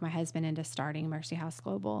didn't talk my husband into starting Mercy House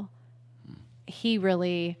Global. He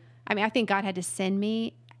really, I mean, I think God had to send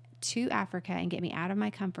me to Africa and get me out of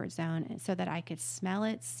my comfort zone so that I could smell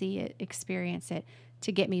it, see it, experience it,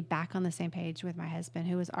 to get me back on the same page with my husband,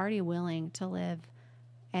 who was already willing to live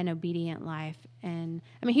an obedient life. And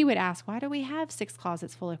I mean, he would ask, why do we have 6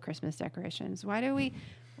 closets full of Christmas decorations? Why do we,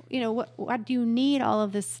 you know, what do you need all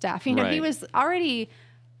of this stuff? You know, he Right. was already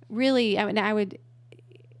really, I mean, I would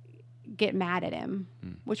get mad at him,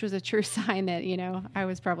 which was a true sign that, you know, I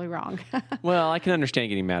was probably wrong. there. Well, I can understand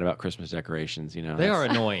getting mad about Christmas decorations, you know. They That's- are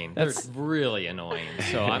annoying. They're really annoying.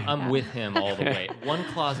 So I'm with him all the way. One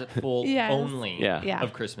closet full Yes. only Yeah.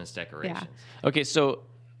 of Christmas decorations. Okay, so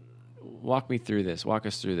walk us through this.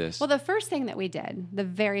 Well, the first thing that we did, the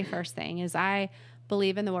very first thing, is I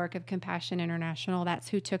believe in the work of Compassion International. That's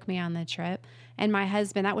who took me on the trip. And my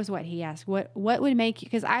husband, that was what he asked. What would make you,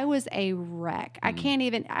 because I was a wreck. I can't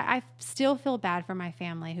even, I still feel bad for my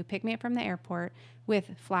family who picked me up from the airport with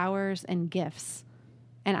flowers and gifts,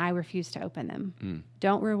 and I refused to open them.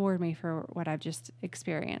 Don't reward me for what I've just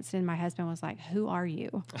experienced. And my husband was like, who are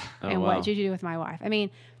you? And wow. what did you do with my wife? I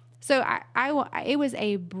mean, so it was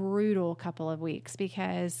a brutal couple of weeks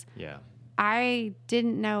because Yeah. I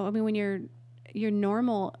didn't know. I mean, when your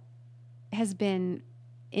normal has been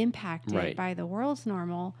impacted Right. by the world's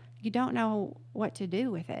normal, you don't know what to do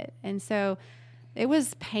with it. And so it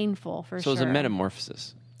was painful for So sure. it was a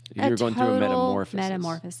metamorphosis. You A were going through a total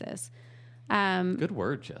metamorphosis. Good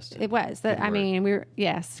word, Justin. It was. Good I word. mean, we were,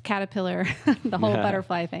 yes, caterpillar, the whole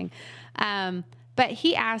butterfly thing. But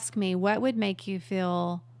he asked me, what would make you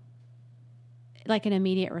feel like an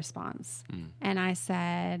immediate response? And I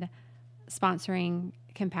said, sponsoring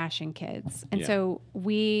Compassion Kids. And Yeah. so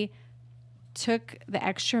we took the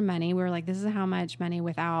extra money. We were like, this is how much money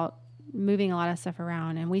without moving a lot of stuff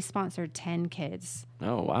around. And we sponsored 10 kids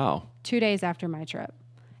Oh, wow. 2 days after my trip.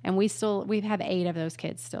 And we have 8 of those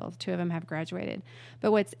kids still. 2 of them have graduated.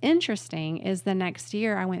 But what's interesting is the next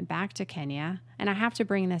year I went back to Kenya, and I have to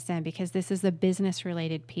bring this in because this is the business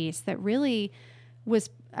related piece that really was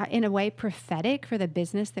in a way prophetic for the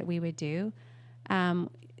business that we would do.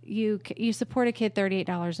 You support a kid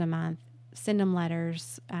 $38 a month, send them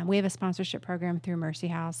letters. We have a sponsorship program through Mercy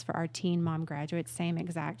House for our teen mom graduates, same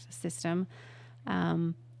exact system.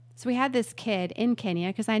 So we had this kid in Kenya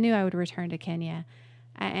because I knew I would return to Kenya.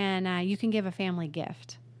 And you can give a family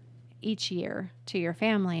gift each year to your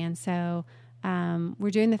family. And so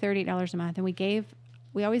we're doing the $38 a month. And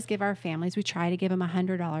we always give our families, we try to give them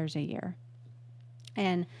 $100 a year.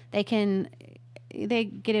 And they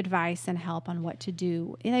get advice and help on what to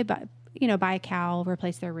do. They buy a cow,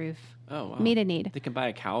 replace their roof, Oh, wow. meet a need. They can buy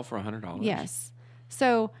a cow for $100. Yes.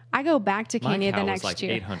 So I go back to My Kenya cow the was next like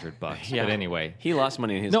year. $800. Yeah. But anyway. He lost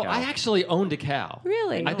money in his No, cow. I actually owned a cow.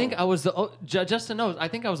 Really? I think I was Justin knows, I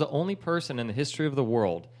think I was the only person in the history of the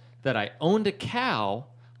world that I owned a cow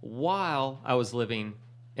while I was living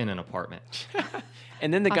in an apartment.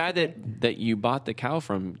 And then the guy that you bought the cow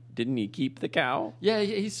from, didn't he keep the cow? Yeah,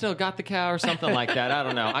 he still got the cow or something like that. I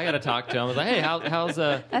don't know. I got to talk to him. I was like, hey, how's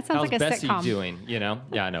sounds how's like a Bessie sitcom. doing? You know?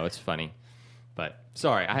 Yeah, I know. It's funny. But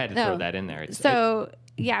sorry, I had to No. throw that in there.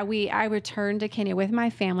 I returned to Kenya with my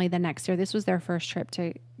family the next year. This was their first trip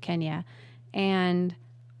to Kenya. And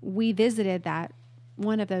we visited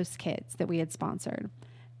one of those kids that we had sponsored.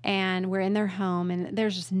 And we're in their home, and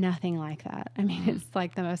there's just nothing like that. I mean, it's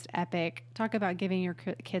like the most epic. Talk about giving your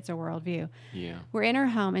kids a worldview. Yeah. We're in her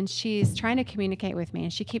home, and she's trying to communicate with me,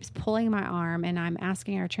 and she keeps pulling my arm, and I'm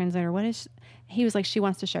asking our translator, he was like, she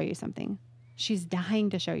wants to show you something. She's dying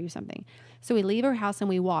to show you something. So we leave her house and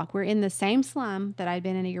we walk. We're in the same slum that I'd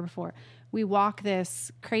been in a year before. We walk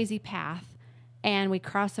this crazy path, and we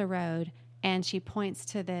cross a road, and she points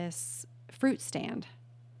to this fruit stand.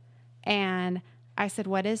 And I said,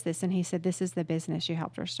 what is this? And he said, this is the business you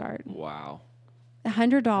helped her start. Wow.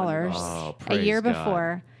 $100 Oh, a year praise God.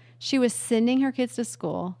 before. She was sending her kids to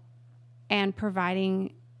school and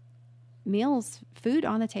providing meals, food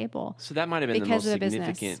on the table. So that might have been the Because most of the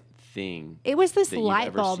business. significant thing. It was this that you've light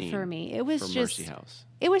ever bulb seen for me. It was for just, Mercy House.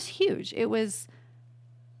 it was huge. It was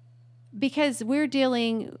because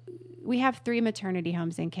we have 3 maternity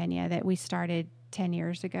homes in Kenya that we started 10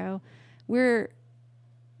 years ago.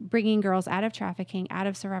 bringing girls out of trafficking, out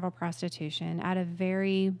of survival prostitution, out of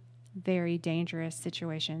very, very dangerous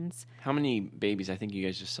situations. How many babies? I think you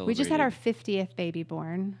guys just celebrated. We just had our 50th baby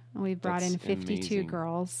born. We've brought in 52 amazing.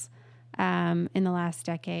 girls in the last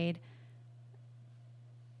decade.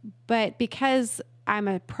 But because I'm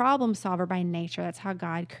a problem solver by nature, that's how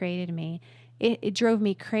God created me, it drove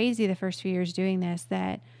me crazy the first few years doing this,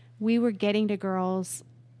 that we were getting to girls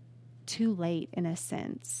too late in a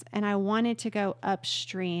sense. And I wanted to go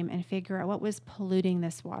upstream and figure out what was polluting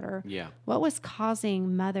this water. Yeah. What was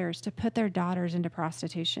causing mothers to put their daughters into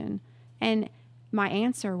prostitution? And my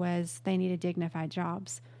answer was they needed dignified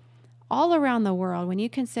jobs. All around the world, when you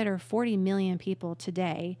consider 40 million people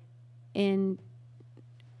today in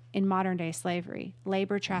modern day slavery,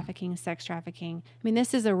 labor trafficking, sex trafficking, I mean,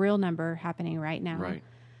 this is a real number happening right now. Right.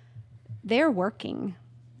 They're working,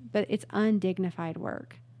 but it's undignified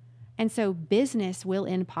work. And so business will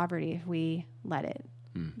end poverty if we let it.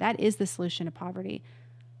 That is the solution to poverty.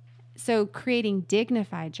 So creating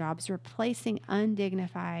dignified jobs, replacing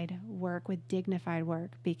undignified work with dignified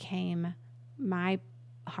work became my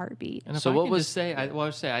heartbeat. And if So I what can was- just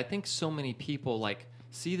say, I think so many people like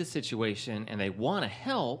see the situation and they want to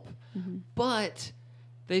help, but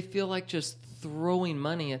they feel like just throwing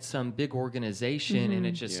money at some big organization and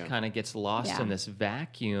it just Yeah. kind of gets lost Yeah. in this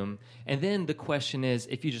vacuum. And then the question is,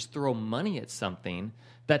 if you just throw money at something,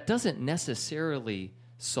 that doesn't necessarily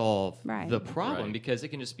solve Right. the problem Right. because it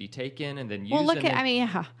can just be taken and then used. Well, look and at, then- I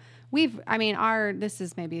mean, yeah, this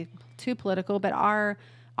is maybe too political, but our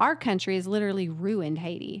country has literally ruined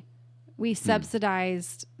Haiti. We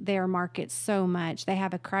subsidized their markets so much. They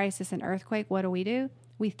have a crisis, an earthquake. What do?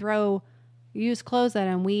 We throw used clothes at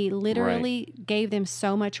them. We literally gave them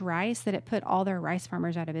so much rice that it put all their rice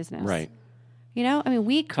farmers out of business. Right. You know, I mean,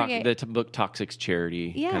 we create. The book Toxic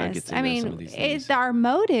Charity kind of Yes, gets I into some of mean, these things. our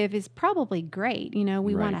motive is probably great. You know,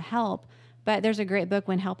 we Right. want to help, but there's a great book,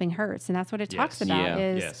 When Helping Hurts, and that's what it talks Yes. about. Yeah.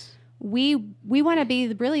 Is Yes. we want to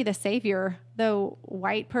be really the savior, the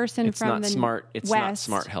white person It's from not the smart. It's not West.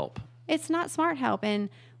 smart help. It's not smart help, and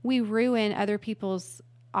we ruin other people's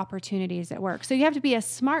opportunities at work. So you have to be a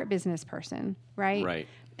smart business person, right? Right.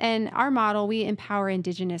 And our model, we empower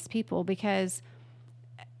Indigenous people because,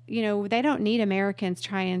 you know, they don't need Americans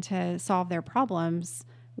trying to solve their problems.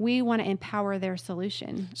 We want to empower their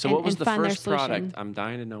solution. So and, what was and the fund their first solution. product? I'm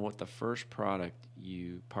dying to know what the first product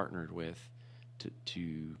you partnered with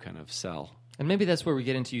to kind of sell. And maybe that's where we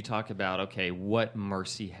get into, you talk about, okay, what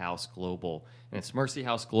Mercy House Global, and it's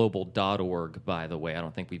mercyhouseglobal.org, by the way. I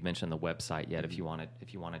don't think we've mentioned the website yet if you want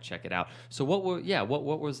to check it out. So what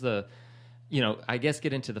was the, you know, I guess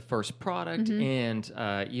get into the first product and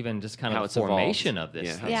even just kind How of it's the formation evolved. of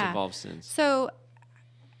this. Yeah, how thing. it's evolved since. So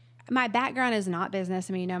my background is not business.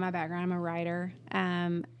 I mean, you know my background. I'm a writer.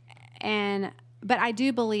 But I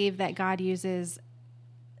do believe that God uses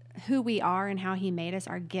who we are and how he made us,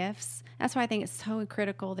 our gifts. That's why I think it's so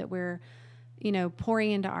critical that we're, you know,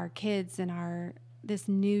 pouring into our kids and this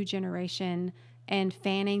new generation and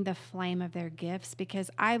fanning the flame of their gifts,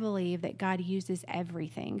 because I believe that God uses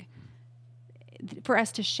everything for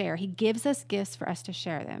us to share. He gives us gifts for us to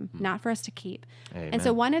share them, not for us to keep. Amen. And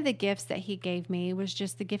so one of the gifts that he gave me was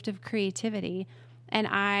just the gift of creativity. And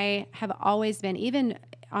I have always been, even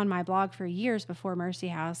on my blog for years before Mercy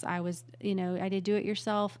House, I was, you know, I did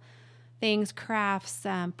do-it-yourself things, crafts,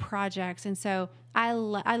 projects. And so I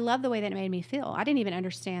love the way that it made me feel. I didn't even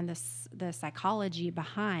understand the psychology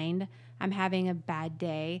behind I'm having a bad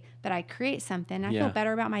day, but I create something. I feel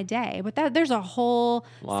better about my day. But there's a whole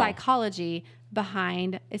psychology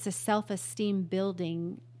behind. It's a self-esteem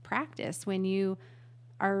building practice. When you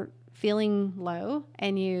are feeling low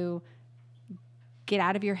and you get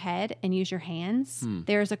out of your head and use your hands,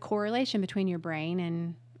 there's a correlation between your brain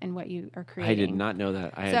and what you are creating. I did not know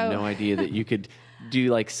that. I had no idea that you could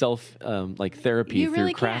do like like therapy You through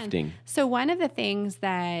really crafting. can. So one of the things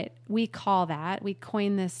that we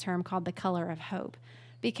coined this term called the color of hope,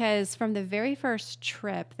 because from the very first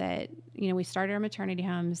trip that, you know, we started our maternity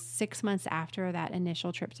homes 6 months after that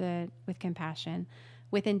initial trip with Compassion,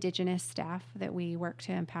 with Indigenous staff that we work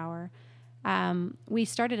to empower, we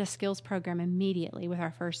started a skills program immediately with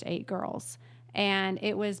our first 8 girls. And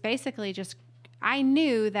it was basically just, I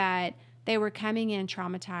knew that they were coming in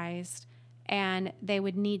traumatized and they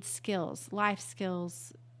would need skills, life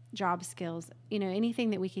skills, job skills, you know, anything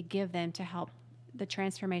that we could give them to help the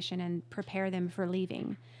transformation and prepare them for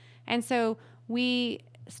leaving. And so we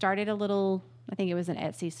started a little, I think it was an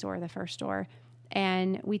Etsy store, the first store,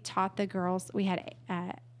 and we taught the girls, we had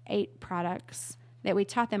 8 products that we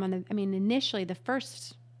taught them initially the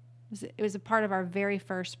first It was a part of our very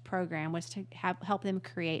first program was to help them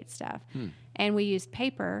create stuff. And we used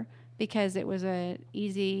paper because it was a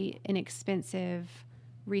easy, inexpensive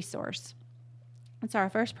resource. And so our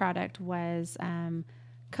first product was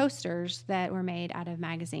coasters that were made out of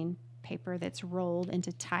magazine paper that's rolled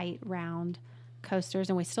into tight, round coasters.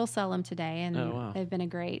 And we still sell them today, and they've been a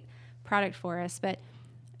great product for us. But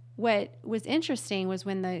what was interesting was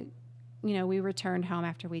when we returned home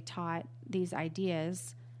after we taught these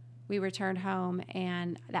ideas, we returned home,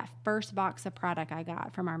 and that first box of product I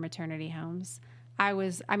got from our maternity homes, I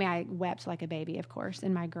wept like a baby, of course,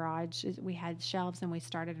 in my garage. We had shelves, and we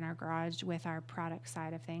started in our garage with our product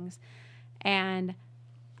side of things. And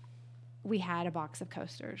we had a box of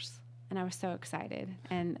coasters, and I was so excited.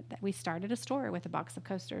 And we started a store with a box of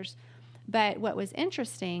coasters. But what was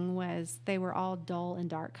interesting was they were all dull and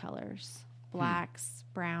dark colors, blacks,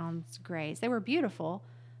 browns, grays. They were beautiful,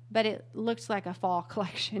 but it looked like a fall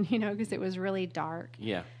collection, because it was really dark.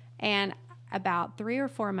 Yeah. And about 3 or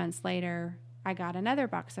 4 months later, I got another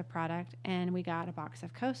box of product, and we got a box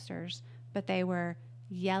of coasters, but they were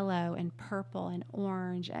yellow and purple and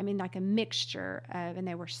orange. Like a mixture of, and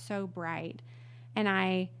they were so bright. And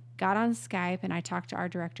I got on Skype, and I talked to our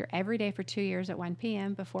director every day for 2 years at 1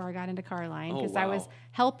 p.m. before I got into Carline, because I was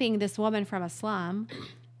helping this woman from a slum,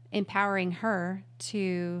 empowering her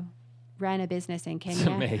to run a business in Kenya. It's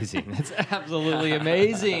amazing. It's absolutely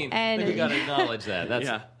amazing. And we got to acknowledge that. That's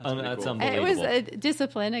cool. unbelievable. It was a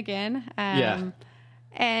discipline again.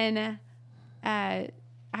 And I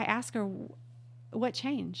asked her, what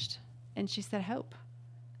changed? And she said, hope.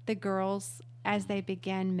 The girls, as they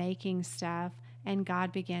began making stuff and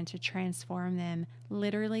God began to transform them,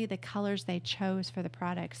 literally the colors they chose for the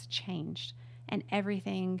products changed, and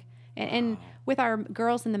everything. And with our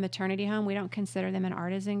girls in the maternity home, we don't consider them an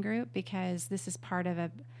artisan group because this is part of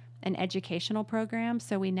an educational program.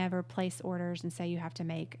 So we never place orders and say you have to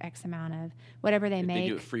make X amount of whatever they make. They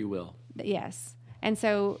do it free will. Yes. And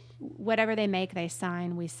so whatever they make, they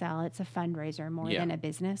sign, we sell. It's a fundraiser more than a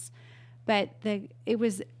business. But it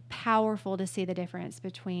was powerful to see the difference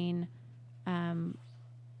between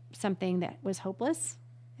something that was hopeless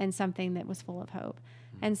and something that was full of hope.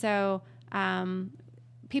 Mm-hmm. And so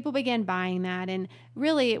people began buying that, and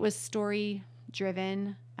really it was story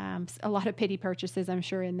driven. A lot of pity purchases, I'm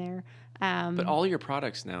sure, in there. But all your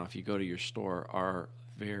products now, if you go to your store, are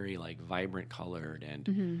very vibrant colored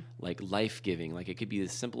and life giving. Like it could be the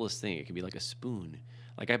simplest thing. It could be like a spoon.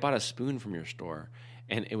 Like I bought a spoon from your store,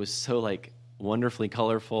 and it was so wonderfully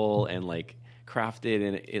colorful and crafted,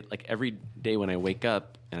 and it every day when I wake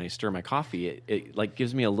up and I stir my coffee, it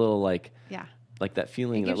gives me a little that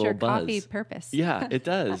feeling, that little buzz. It gives your coffee purpose. Yeah, it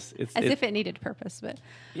does. It's as if it needed purpose, but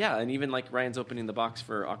yeah, and even Ryan's opening the box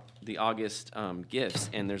for the August gifts,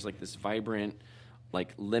 and there's this vibrant,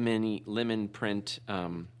 lemon print.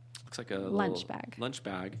 Looks like a lunch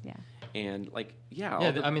bag. Yeah. And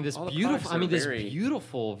this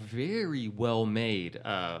beautiful, very well made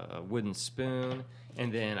wooden spoon.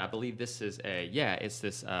 And then I believe this is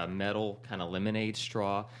this metal kind of lemonade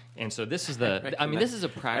straw. And so this is this is a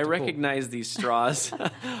practical. I recognize these straws.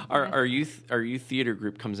 Our youth theater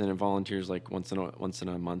group comes in and volunteers once in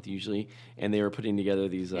a month usually, and they were putting together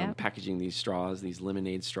these packaging these straws, these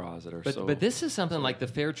lemonade straws that are But this is something like the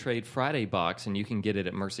Fair Trade Friday box, and you can get it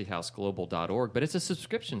at mercyhouseglobal.org. But it's a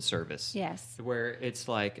subscription service. Yes. Where it's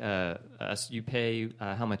you pay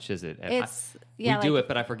how much is it? We do it,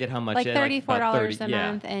 but I forget how much. $34 a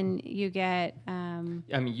month, and you get.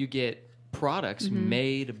 You get products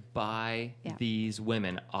made by these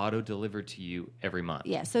women auto-delivered to you every month.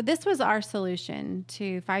 Yeah, so this was our solution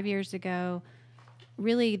to 5 years ago,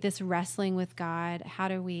 really this wrestling with God. How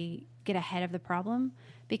do we get ahead of the problem?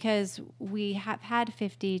 Because we have had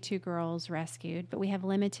 52 girls rescued, but we have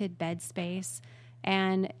limited bed space,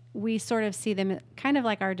 and we sort of see them kind of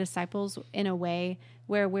like our disciples in a way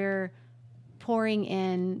where we're pouring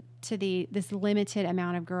in to this limited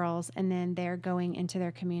amount of girls, and then they're going into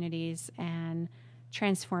their communities and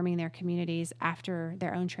transforming their communities after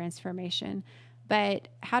their own transformation. But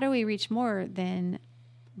how do we reach more than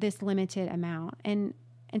this limited amount? And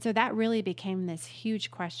so that really became this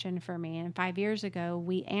huge question for me. And 5 years ago,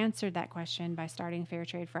 we answered that question by starting Fair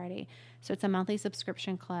Trade Friday. So it's a monthly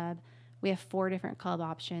subscription club. We have 4 different club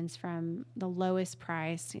options, from the lowest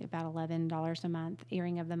price, about $11 a month,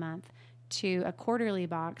 earring of the month, to a quarterly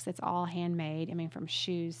box that's all handmade. From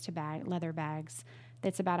shoes to leather bags.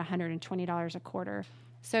 That's about $120 a quarter.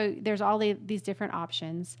 So there's all these different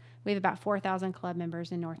options. We have about 4,000 club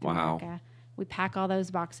members in North America. We pack all those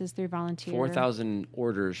boxes through volunteer. 4,000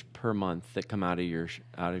 orders per month that come out of your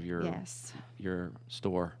yes. your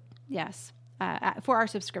store. Yes. for our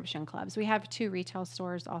subscription clubs. We have 2 retail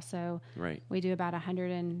stores also. Right. We do about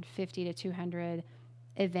 150 to 200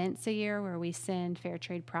 events a year where we send fair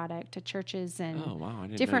trade product to churches and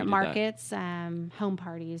different markets, home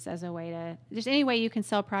parties as a way to just any way you can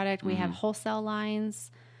sell product. We have wholesale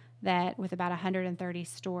lines that with about 130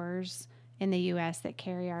 stores in the U.S. that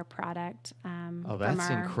carry our product. That's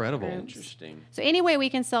incredible. Groups. Interesting. So any way we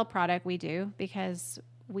can sell product, we do, because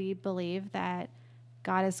we believe that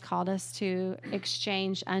God has called us to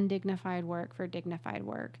exchange undignified work for dignified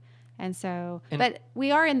work. And so, but we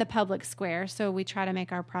are in the public square, so we try to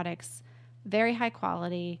make our products very high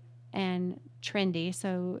quality and trendy.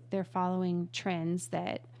 So they're following trends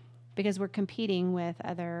because we're competing with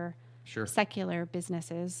other secular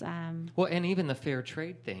businesses. Well, and even the fair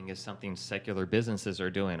trade thing is something secular businesses are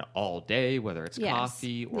doing all day, whether it's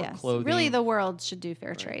coffee or clothing. Really, the world should do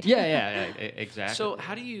fair trade. Yeah, exactly. So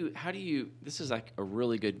how do you? This is like a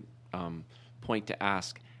really good point to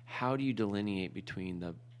ask. How do you delineate between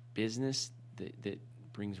the business that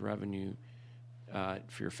brings revenue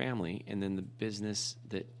for your family, and then the business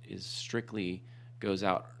that is strictly goes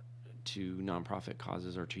out to nonprofit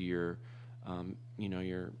causes or to your,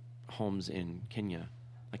 your homes in Kenya?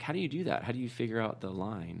 Like, how do you do that? How do you figure out the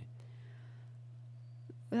line?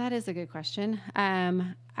 Well, that is a good question.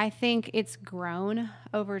 I think it's grown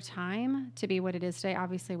over time to be what it is today.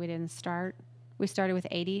 Obviously, we started with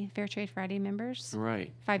 80 Fair Trade Friday members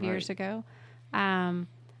 5 years ago.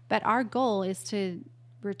 But our goal is to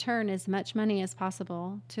return as much money as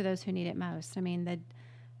possible to those who need it most. I mean,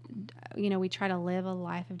 we try to live a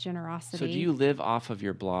life of generosity. So do you live off of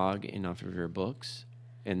your blog and off of your books,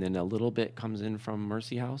 and then a little bit comes in from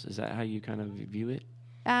Mercy House? Is that how you kind of view it?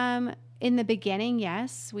 In the beginning,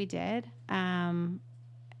 yes, we did. And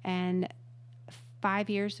 5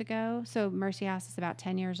 years ago, so Mercy House is about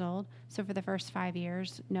 10 years old. So for the first 5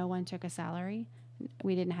 years, no one took a salary.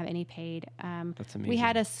 We didn't have any paid. That's amazing. We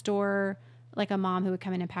had a store, like a mom who would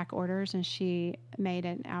come in and pack orders, and she made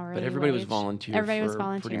an hourly But everybody wage. was volunteer. Everybody was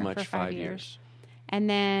volunteer pretty much for 5 years. And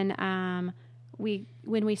then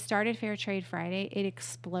when we started Fair Trade Friday, it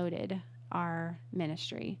exploded our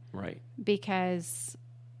ministry. Right. Because,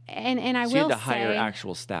 and I so will you had to hire say,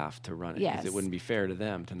 actual staff to run it, because it wouldn't be fair to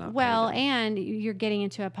them to not. Well, pay them. and you're getting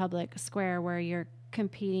into a public square where you're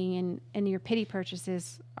competing, and your pity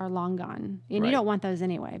purchases are long gone, and you don't want those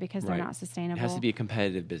anyway because they're not sustainable. It has to be a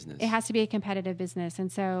competitive business. It has to be a competitive business, and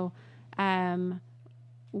so my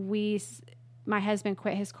husband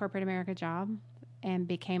quit his corporate America job and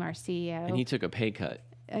became our CEO. And he took a pay cut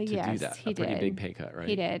to do that. He a pretty did. big pay cut, right?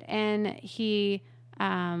 He did, and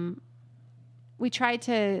we tried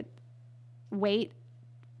to wait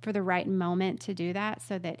for the right moment to do that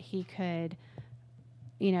so that he could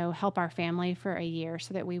help our family for a year,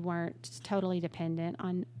 so that we weren't totally dependent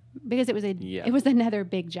on, because it was another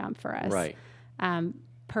big jump for us, right?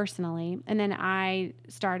 Personally. And then I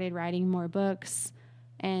started writing more books,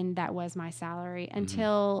 and that was my salary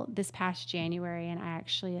until this past January, and I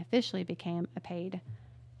actually officially became a paid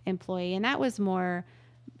employee, and that was more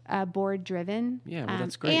board driven. Yeah, well,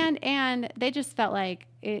 that's great. And they just felt like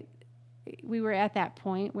we were at that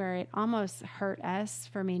point where it almost hurt us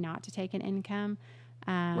for me not to take an income.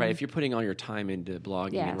 Right. If you're putting all your time into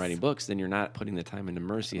blogging and writing books, then you're not putting the time into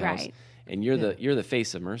Mercy House. Right. And you're the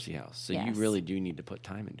face of Mercy House. So you really do need to put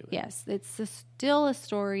time into it. Yes. It's still a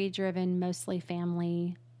story-driven, mostly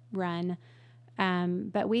family-run.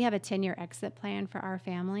 But we have a 10-year exit plan for our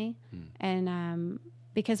family. And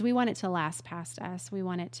because we want it to last past us. We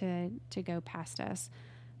want it to go past us.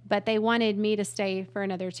 But they wanted me to stay for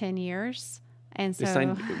another 10 years. And so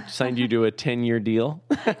they signed you to a 10-year deal.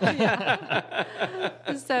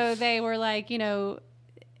 So they were like,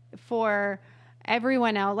 for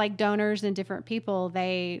everyone else, like donors and different people,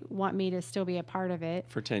 they want me to still be a part of it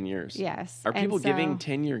for 10 years. Yes. Are people giving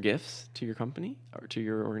 10-year gifts to your company or to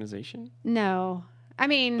your organization? No, I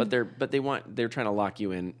mean, but they're trying to lock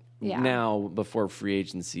you in now before free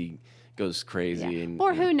agency goes crazy,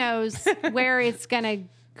 or who knows where it's going to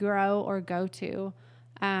grow or go to.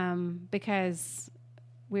 Because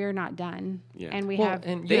we're not done, and we have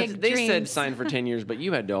and big they dreams. said sign for 10 years, but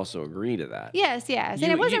you had to also agree to that. Yes, and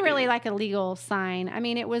it wasn't really like a legal sign. I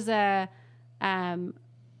mean, it was we're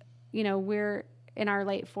in our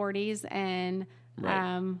late 40s, and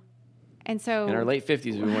and so in our late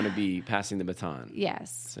 50s, we want to be passing the baton.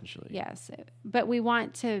 Yes, essentially. Yes, but we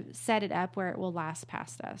want to set it up where it will last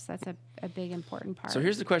past us. That's a big important part. So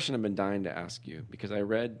here's the question I've been dying to ask you, because I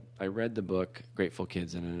read the book Grateful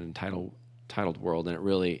Kids in an Entitled World, and it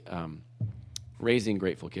really raising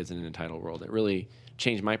grateful kids in an entitled world. It really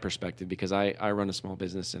changed my perspective, because I run a small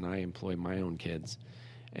business and I employ my own kids,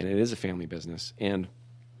 and it is a family business. And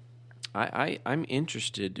I'm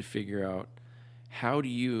interested to figure out, how do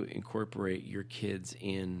you incorporate your kids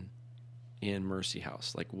in Mercy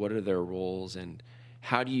House? Like, what are their roles, and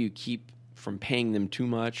how do you keep from paying them too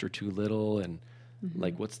much or too little? And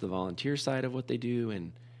like, what's the volunteer side of what they do?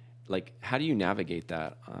 And like, how do you navigate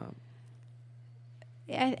that?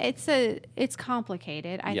 It's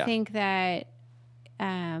complicated. I think that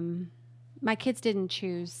my kids didn't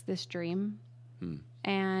choose this dream.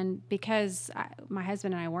 And because my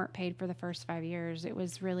husband and I weren't paid for the first 5 years, it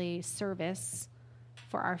was really service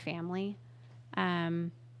for our family.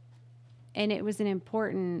 And it was an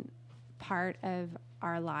important part of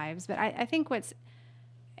our lives. But I think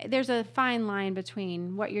there's a fine line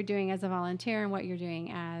between what you're doing as a volunteer and what you're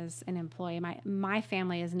doing as an employee. My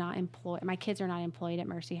family is not employed. My kids are not employed at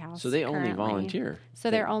Mercy House. So they currently. only volunteer. So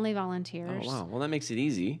they're only volunteers. Oh, wow. Well, that makes it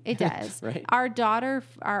easy. It does. Right. Our daughter,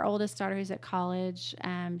 our oldest daughter who's at college,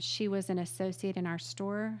 she was an associate in our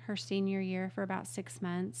store her senior year for about 6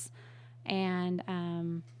 months.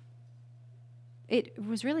 And it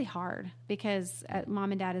was really hard because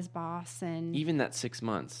mom and dad is boss, and Even that 6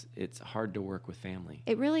 months, it's hard to work with family.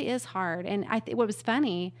 it really is hard. And what was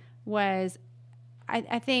funny was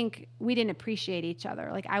I think we didn't appreciate each other.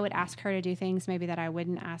 Like, I would ask her to do things maybe that I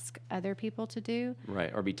wouldn't ask other people to do.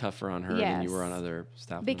 Right. Or be tougher on her than you were on other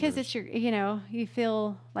staff Because members. it's you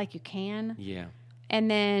feel like you can. Yeah. And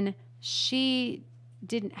then she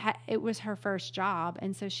didn't it was her first job,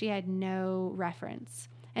 and so she had no reference.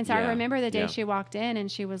 And so I Yeah, remember the day yeah. she walked in and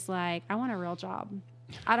she was like, I want a real job.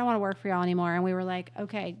 I don't want to work for y'all anymore. And we were like,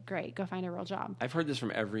 okay, great, go find a real job. I've heard this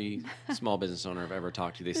from every small business owner I've ever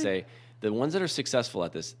talked to. They say the ones that are successful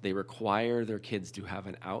at this, they require their kids to have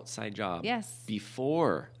an outside job Yes.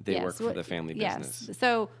 before they Yes. work for the family business. Yes.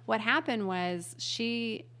 So what happened was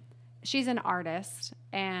she's an artist,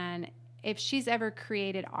 and if she's ever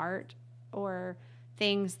created art or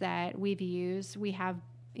things that we've used, we have,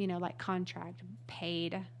 like contract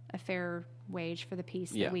paid a fair wage for the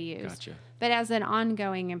piece Yeah, that we use. gotcha. But as an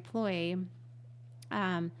ongoing employee,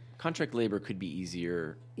 Contract labor could be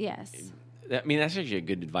easier. yes. I mean, that's actually a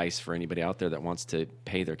good advice for anybody out there that wants to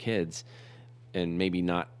pay their kids and maybe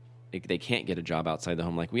they can't get a job outside the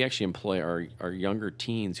home. Like, we actually employ our younger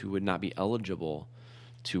teens who would not be eligible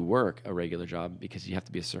to work a regular job because you have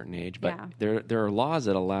to be a certain age. But Yeah. there are laws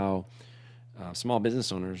that allow small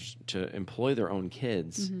business owners to employ their own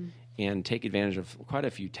kids and take advantage of quite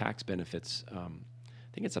a few tax benefits.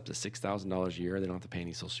 I think it's up to $6,000 a year. They don't have to pay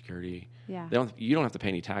any Social Security. Yeah. You don't have to pay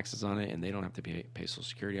any taxes on it, and they don't have to pay Social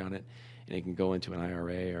Security on it. And it can go into an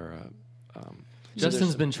IRA or a.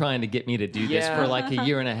 Justin's been trying to get me to do this Yeah. for like a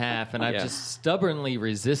year and a half, and I've Yeah. just stubbornly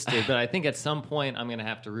resisted. But I think at some point I'm going to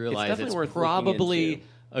have to realize definitely it's worth looking probably into.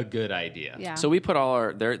 a good idea. Yeah. So we put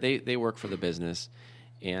all they work for the business,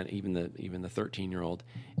 and even the 13-year-old,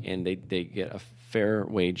 and they get a fair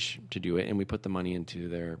wage to do it, and we put the money into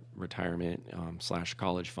their retirement /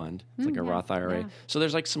 college fund. It's like a Roth IRA. yeah. So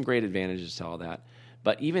there's like some great advantages to all that.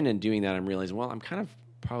 But even in doing that, I'm realizing, well, I'm kind of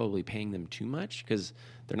probably paying them too much because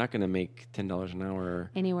they're not going to make $10 an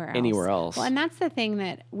hour anywhere else. else. Well, and that's the thing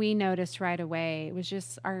that we noticed right away. It was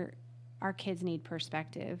just our kids need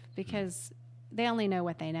perspective because they only know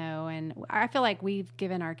what they know. And I feel like we've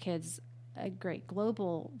given our kids a great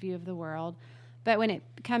global view of the world. But when it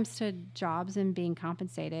comes to jobs and being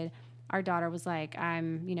compensated, our daughter was like,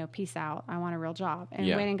 peace out. I want a real job. And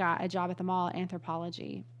Yeah. went and got a job at the mall at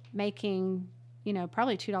Anthropologie, making,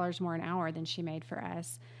 probably $2 more an hour than she made for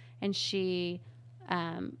us. And she,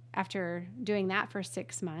 after doing that for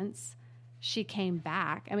 6 months, she came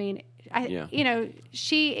back. I mean,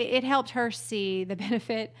 it helped her see the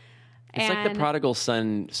benefit. It's like the prodigal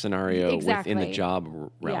son scenario Exactly. within the job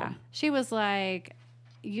realm. Yeah. She was like,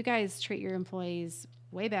 you guys treat your employees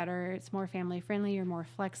way better. It's more family friendly. You're more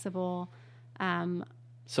flexible.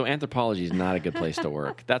 So Anthropologie is not a good place to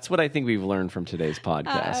work. That's what I think we've learned from today's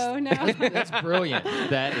podcast. Oh, no. That's brilliant.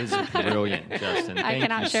 That is brilliant, Justin. I Thank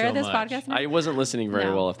cannot you share so this much. podcast now. I wasn't listening very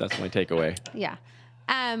No. well, if that's my takeaway. Yeah.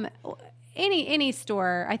 Any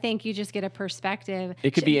store, I think you just get a perspective.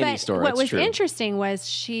 It could be any But store, What it's was true. interesting was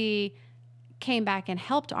she came back and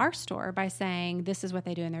helped our store by saying, this is what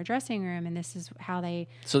they do in their dressing room, and this is how they.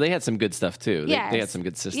 So they had some good stuff too. They Yes. had some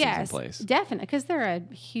good systems in place. Definitely, because they're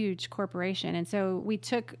a huge corporation. And so we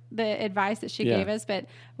took the advice that she Yeah. gave us, but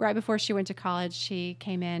right before she went to college, she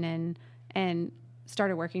came in and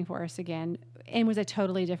started working for us again and was a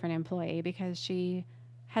totally different employee because she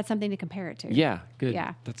had something to compare it to. Yeah, good.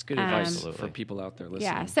 Yeah. That's good advice for Absolutely. people out there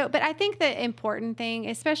listening. Yeah. So, but I think the important thing,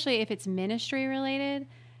 especially if it's ministry related,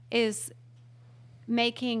 is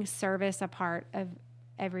making service a part of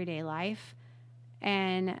everyday life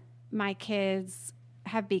And my kids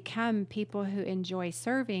have become people who enjoy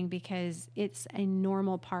serving because it's a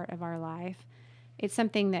normal part of our life. It's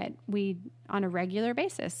something that we, on a regular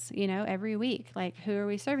basis, every week, like, who are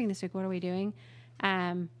we serving this week? What are we doing?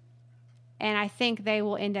 And I think they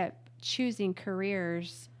will end up choosing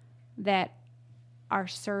careers that are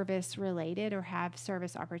service related or have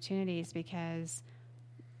service opportunities because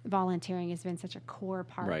volunteering has been such a core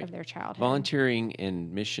part of their childhood. Volunteering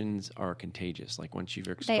and missions are contagious. Like once you've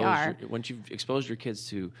exposed your kids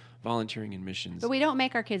to volunteering and missions. But we don't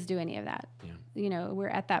make our kids do any of that. Yeah. We're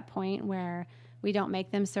at that point where we don't make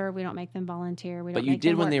them serve, we don't make them volunteer, we don't. But you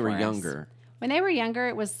did when they were younger. When they were younger,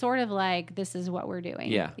 it was sort of like, this is what we're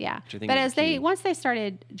doing. Yeah. But once they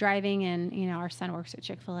started driving, and our son works at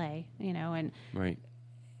Chick-fil-A, and right.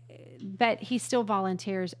 But he still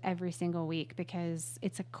volunteers every single week because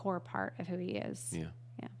it's a core part of who he is. Yeah.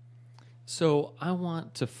 Yeah. So I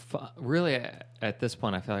want to really, at this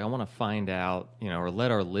point, I feel like I want to find out, or let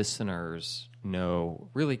our listeners know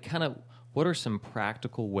really kind of what are some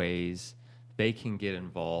practical ways they can get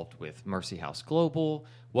involved with Mercy House Global.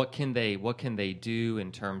 What can they do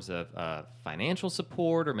in terms of financial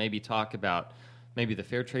support, or maybe talk about maybe the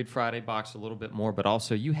Fair Trade Friday box a little bit more, but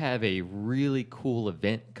also you have a really cool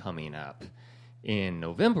event coming up in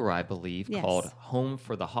November, I believe, called Home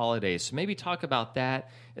for the Holidays. So maybe talk about that,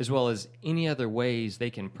 as well as any other ways they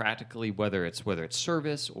can practically, whether it's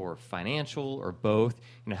service or financial or both,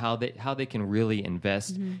 how they can really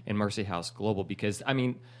invest in Mercy House Global. Because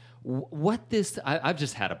I've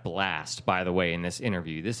just had a blast, by the way, in this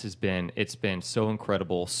interview. It's been so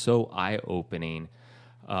incredible, so eye-opening.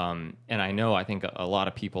 And I think a lot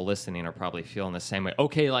of people listening are probably feeling the same way.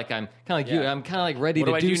 Okay, like I'm kind of like you. I'm kind of like ready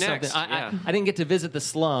to do something. I didn't get to visit the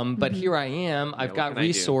slum, but here I am. I've got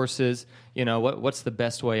resources. What's the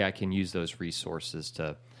best way I can use those resources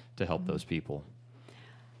to help those people?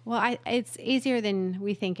 Well, it's easier than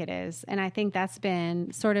we think it is. And I think that's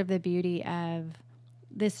been sort of the beauty of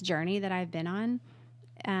this journey that I've been on,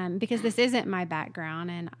 because this isn't my background,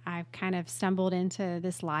 and I've kind of stumbled into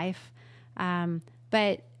this life.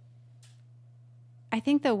 But I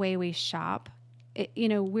think the way we shop,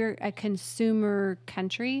 we're a consumer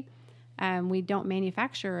country. We don't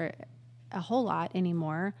manufacture a whole lot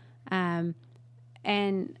anymore. And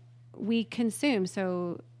we consume.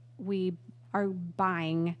 So we are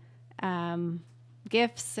buying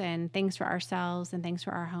gifts and things for ourselves and things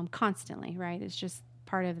for our home constantly, right? It's just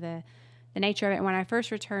part of the nature of it. And when I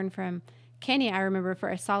first returned from Kenya, I remember for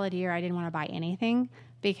a solid year, I didn't want to buy anything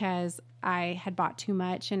because I had bought too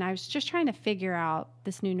much, and I was just trying to figure out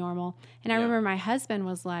this new normal. And I remember my husband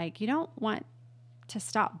was like, you don't want to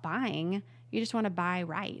stop buying. You just want to buy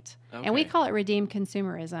right. Okay. And we call it redeemed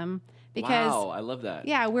consumerism because... Wow, I love that.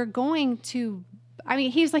 Yeah, we're going to...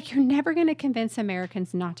 he's like, you're never going to convince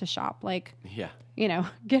Americans not to shop. Like,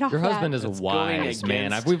 get off Your husband is a wise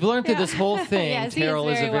man. We've learned through this whole thing, yes, Terrell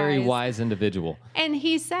is a very wise individual. And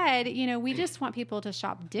he said, we just want people to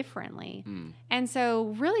shop differently. And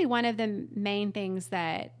so really one of the main things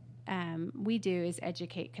that we do is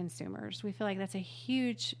educate consumers. We feel like that's a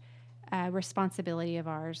huge responsibility of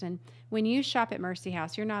ours. And when you shop at Mercy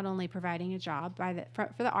House, you're not only providing a job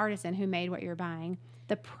for the artisan who made what you're buying,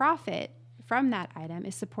 the profit from that item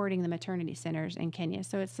is supporting the maternity centers in Kenya.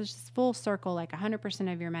 So it's just full circle, like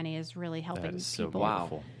 100% of your money is really helping people. That is so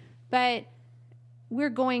beautiful. But we're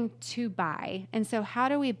going to buy. And so how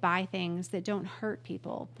do we buy things that don't hurt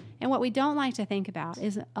people? And what we don't like to think about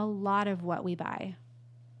is a lot of what we buy,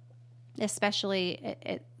 especially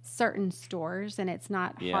at certain stores, and it's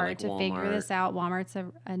not hard like to Walmart. figure this out. Walmart's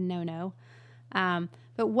a no-no.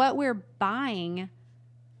 But what we're buying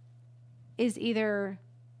is either...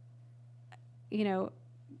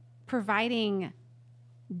 providing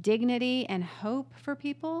dignity and hope for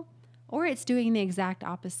people, or it's doing the exact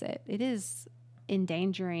opposite. It is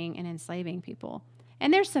endangering and enslaving people.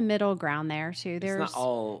 And there's some middle ground there too. It's not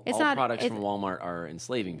all products from Walmart are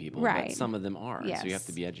enslaving people, right? But some of them are. Yes. So you have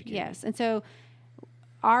to be educated. Yes, and so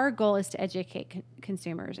our goal is to educate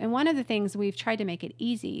consumers. And one of the things we've tried to make it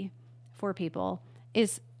easy for people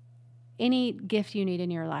is any gift you need in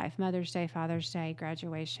your life, Mother's Day, Father's Day,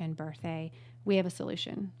 graduation, birthday, we have a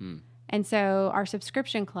solution. And so our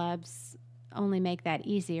subscription clubs only make that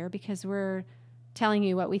easier because we're telling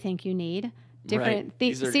you what we think you need. Different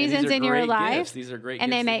seasons in your life. Gifts. These are great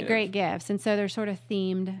and gifts. And they make great gifts. And so they're sort of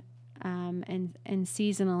themed and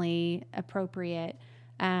seasonally appropriate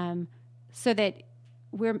so that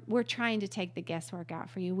we're trying to take the guesswork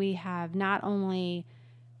out for you. We have not only...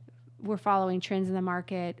 We're following trends in the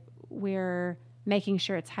market. We're making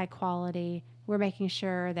sure it's high quality. We're making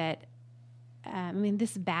sure that I mean,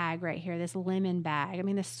 this bag right here, this lemon bag. I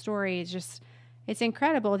mean, the story is just, it's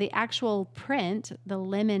incredible. The actual print, the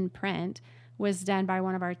lemon print, was done by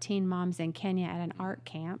one of our teen moms in Kenya at an art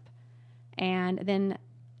camp. And then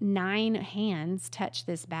 9 hands touched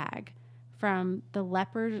this bag, from the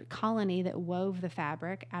leopard colony that wove the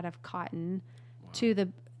fabric out of cotton to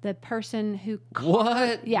the person who...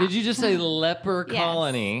 What? Yeah. Did you just say leper Yes.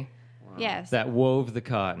 colony Yes. that wove the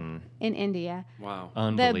cotton? In India. Wow.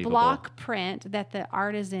 Unbelievable. The block print that the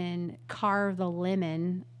artisan carved the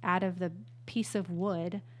lemon out of the piece of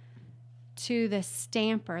wood to the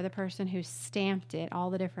stamper, the person who stamped it, all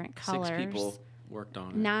the different colors. 6 people worked on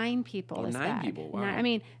it. 9 people. Oh, is 9 that. people, wow. I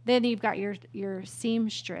mean, then you've got your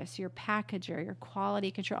seamstress, your packager, your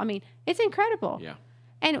quality control. I mean, it's incredible. Yeah.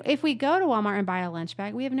 And if we go to Walmart and buy a lunch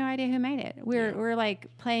bag, we have no idea who made it. We're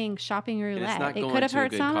like playing shopping roulette. not It going could have to a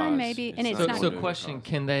hurt good someone, cause. maybe, It's and it's not not. So good question,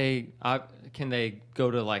 cause. can they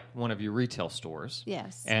go to like one of your retail stores?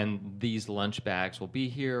 Yes. And these lunch bags will be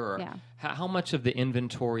here? Or Yeah. how much of the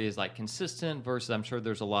inventory is like consistent versus, I'm sure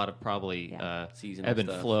there's a lot of probably Seasonal ebb and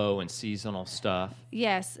stuff. flow and seasonal stuff.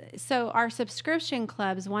 Yes. So our subscription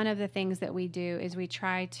clubs, one of the things that we do is we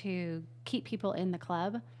try to keep people in the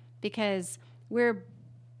club, because we're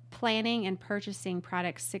planning and purchasing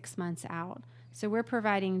products 6 months out. So we're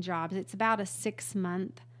providing jobs. It's about a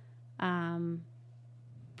 6-month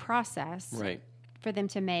process Right. for them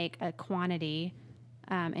to make a quantity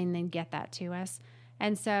and then get that to us.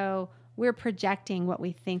 And so we're projecting what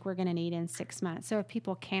we think we're going to need in 6 months. So if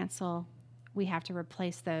people cancel, we have to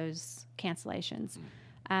replace those cancellations.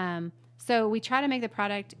 So we try to make the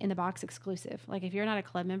product in the box exclusive. Like if you're not a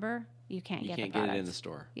club member, you can't get the get product. it in the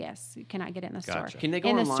store. Yes, you cannot get it in the Gotcha. store. Can they go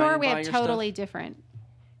in the online store? and We buy have your totally different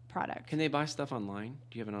product. Can they buy stuff online?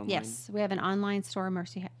 Do you have an online? Yes, we have an online store,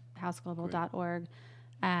 mercyhouseglobal.org.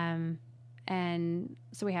 And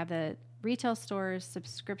so we have the retail stores,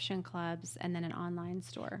 subscription clubs, and then an online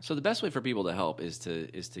store. So the best way for people to help is to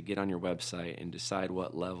get on your website and decide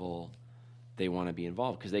what level they want to be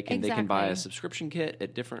involved, because they can buy a Exactly. subscription kit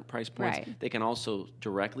at different price points. Right. They can also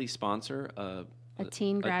directly sponsor a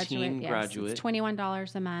teen graduate. Yes. graduate. It's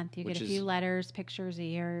 $21 a month. You get Which a is- few letters, pictures a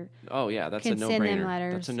year. Oh yeah, that's a Can send them no-brainer.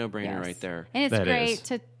 letters. That's a no-brainer Yes. right there. And it's That great is.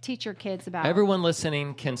 to teach your kids about. Everyone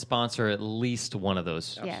listening can sponsor at least one of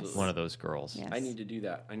those Yes. one of those girls. Yes. I need to do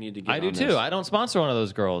that. I need to get I do on too. this. I don't sponsor one of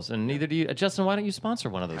those girls, and neither do you. Justin, why don't you sponsor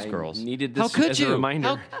one of those I girls? needed How this could as you? a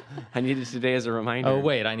reminder. How- I needed today as a reminder. Oh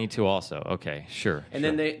wait, I need to also. Okay, sure. And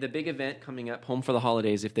then the big event coming up, Home for the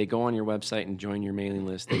Holidays. If they go on your website and join your mailing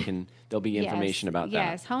list, there'll be information about that.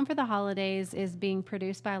 Yes, Home for the Holidays is being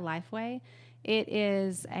produced by Lifeway. It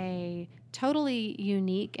is a totally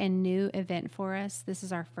unique and new event for us. This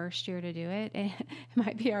is our first year to do it. It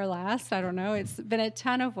might be our last. I don't know. It's been a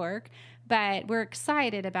ton of work, but we're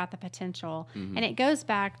excited about the potential. And it goes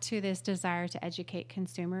back to this desire to educate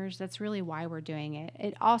consumers. That's really why we're doing it.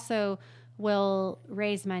 It also will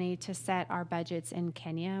raise money to set our budgets in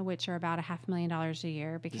Kenya, which are about $500,000 a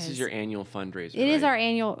year. Because This is your annual fundraiser. it is right? our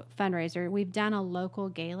annual fundraiser. We've done a local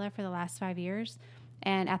gala for the last 5 years.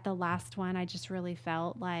 And at the last one, I just really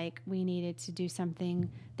felt like we needed to do something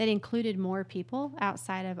that included more people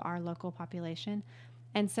outside of our local population.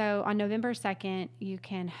 And so on November 2nd, you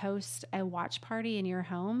can host a watch party in your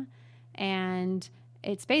home. And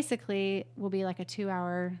it's basically will be like a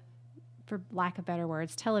 2-hour, for lack of better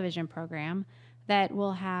words, television program that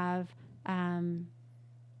will have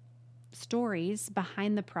stories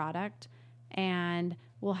behind the product, and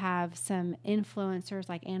we'll have some influencers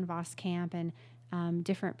like Ann Voskamp and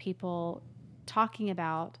different people talking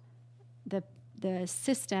about the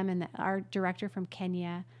system, and our director from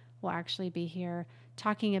Kenya will actually be here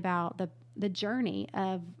talking about the journey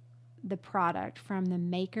of the product from the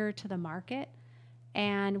maker to the market.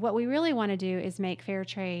 And what we really want to do is make fair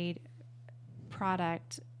trade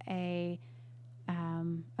product a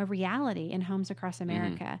reality in homes across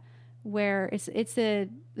America, where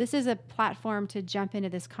this is a platform to jump into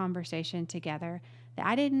this conversation together. That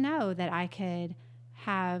I didn't know that I could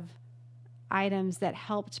have items that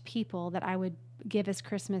helped people that I would give as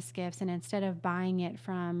Christmas gifts, and instead of buying it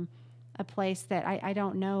from a place that I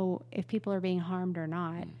don't know if people are being harmed or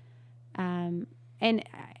not. And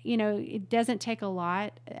it doesn't take a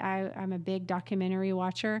lot. I'm a big documentary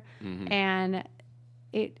watcher, and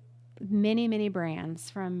many brands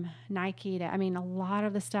from Nike to, a lot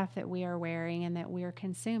of the stuff that we are wearing and that we're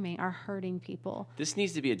consuming are hurting people. This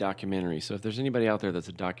needs to be a documentary. So if there's anybody out there that's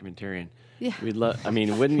a documentarian, Yeah. we'd love.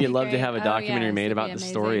 Wouldn't you love to Great. have a Oh, documentary yes, made it'd about be the amazing.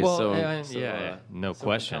 story? Well, So no so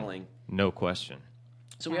question. compelling. No question.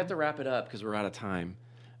 So we have to wrap it up because we're out of time.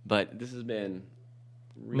 But this has been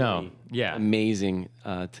really amazing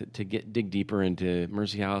to dig deeper into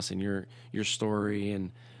Mercy House and your story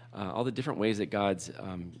and all the different ways that God's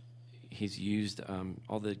He's used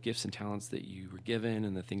all the gifts and talents that you were given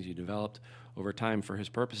and the things you developed over time for His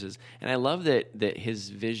purposes. And I love that His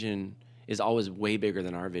vision is always way bigger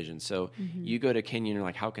than our vision. So you go to Kenya and you're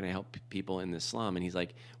like, how can I help people in this slum? And He's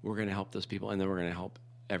like, we're going to help those people, and then we're going to help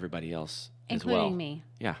everybody else including as well. Me.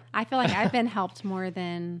 Yeah. I feel like I've been helped more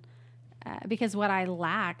than, because what I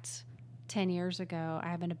lacked 10 years ago, I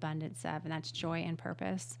have an abundance of, and that's joy and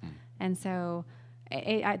purpose. And so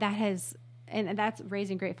and that's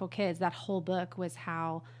Raising Grateful Kids. That whole book was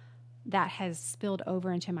how that has spilled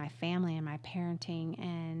over into my family and my parenting,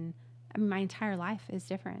 and I mean, my entire life is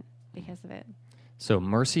different because of it. So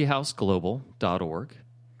mercyhouseglobal.org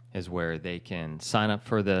is where they can sign up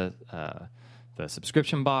for the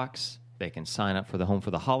subscription box. They can sign up for the Home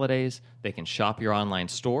for the Holidays. They can shop your online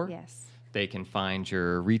store. Yes. They can find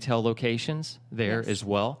your retail locations there as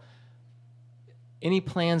well. Any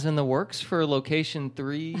plans in the works for location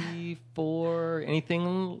 3, 4,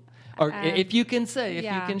 anything? Or if you can say, if you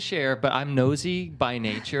can share. But I'm nosy by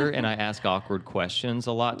nature, and I ask awkward questions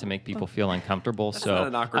a lot to make people feel uncomfortable. That's so not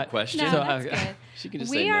an awkward question. No, that's good. She can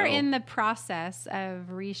just we say are no. in the process of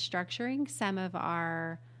restructuring some of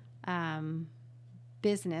our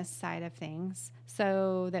business side of things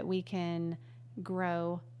so that we can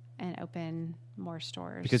grow and open more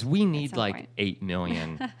stores. Because we need like point. 8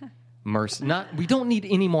 million we don't need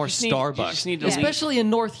any more Starbucks, you just need to especially in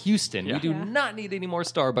North Houston. Yeah. We do not need any more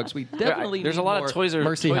Starbucks. We definitely there's need a lot more of Toys R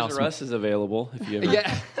Us is available if you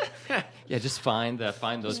ever. Yeah, just find those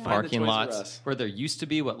Find the parking Toys R lots Us. where there used to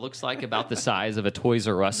be what looks like about the size of a Toys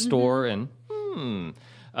R Us store, and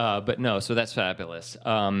but no, so that's fabulous.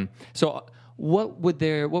 So what would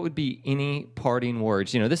be any parting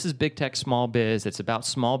words? This is Big Tech Small Biz. It's about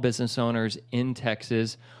small business owners in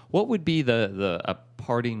Texas. What would be a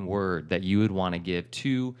parting word that you would want to give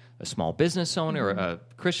to a small business owner, or a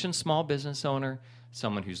Christian small business owner,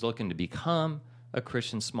 someone who's looking to become a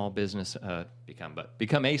Christian small business,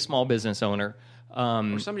 become a small business owner,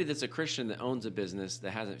 or somebody that's a Christian that owns a business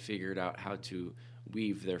that hasn't figured out how to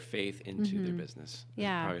weave their faith into their business?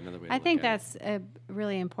 Yeah, probably another way to I look think at that's a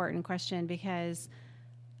really important question, because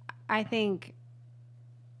I think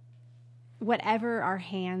whatever our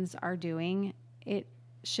hands are doing, it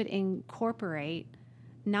should incorporate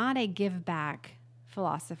not a give back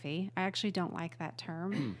philosophy. I actually don't like that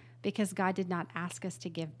term because God did not ask us to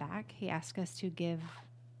give back. He asked us to give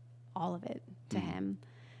all of it to Him.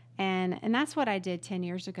 And that's what I did 10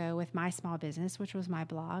 years ago with my small business, which was my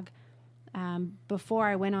blog. Before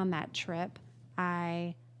I went on that trip,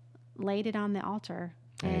 I laid it on the altar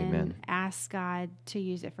and asked God to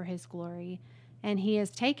use it for His glory. And He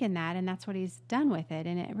has taken that, and that's what He's done with it.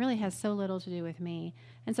 And it really has so little to do with me.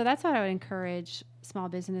 And so that's what I would encourage small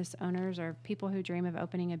business owners or people who dream of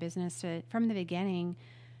opening a business to, from the beginning,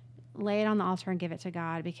 lay it on the altar and give it to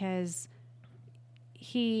God, because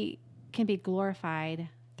He can be glorified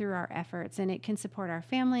through our efforts, and it can support our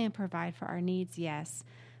family and provide for our needs, yes.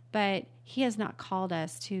 But He has not called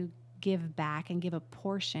us to give back and give a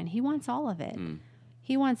portion. He wants all of it.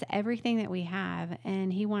 He wants everything that we have,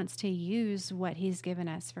 and He wants to use what He's given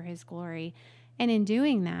us for His glory. And in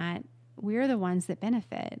doing that, we're the ones that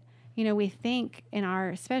benefit. We think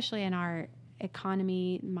especially in our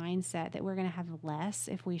economy mindset, that we're going to have less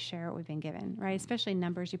if we share what we've been given, right? Especially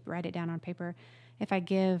numbers, you write it down on paper. If I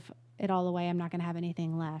give it all away, I'm not going to have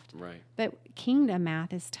anything left. Right. But kingdom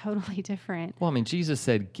math is totally different. Well, I mean, Jesus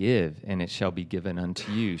said, "Give, and it shall be given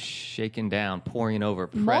unto you, shaken down, pouring over,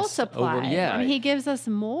 pressed multiply. over." Yeah, I mean, He gives us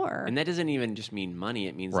more. And that doesn't even just mean money.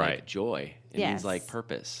 It means like joy. It means like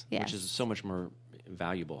purpose, which is so much more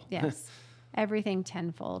valuable. Yes. Everything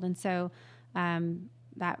tenfold. And so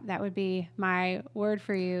that would be my word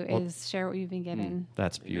for you, is share what you've been given.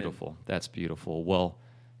 That's beautiful. Amen. That's beautiful. Well,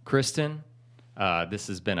 Kristen, this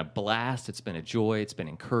has been a blast. It's been a joy. It's been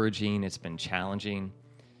encouraging. It's been challenging.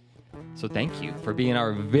 So thank you for being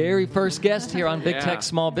our very first guest here on Big Tech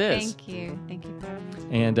Small Biz. Thank you. Thank you for having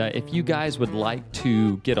me. And if you guys would like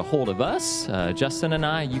to get a hold of us, Justin and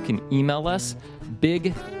I, you can email us,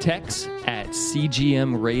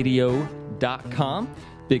 bigtex@cgmradio.com,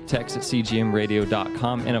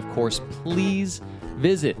 bigtex@cgmradio.com. And of course, please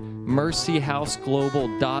visit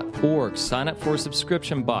mercyhouseglobal.org. Sign up for a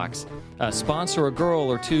subscription box. Sponsor a girl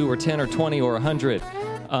or 2 or 10 or 20 or 100.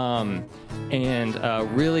 And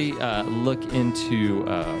really look into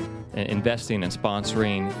investing and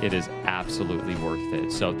sponsoring. It is absolutely worth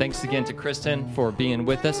it. So thanks again to Kristen for being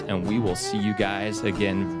with us, and we will see you guys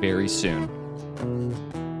again very soon.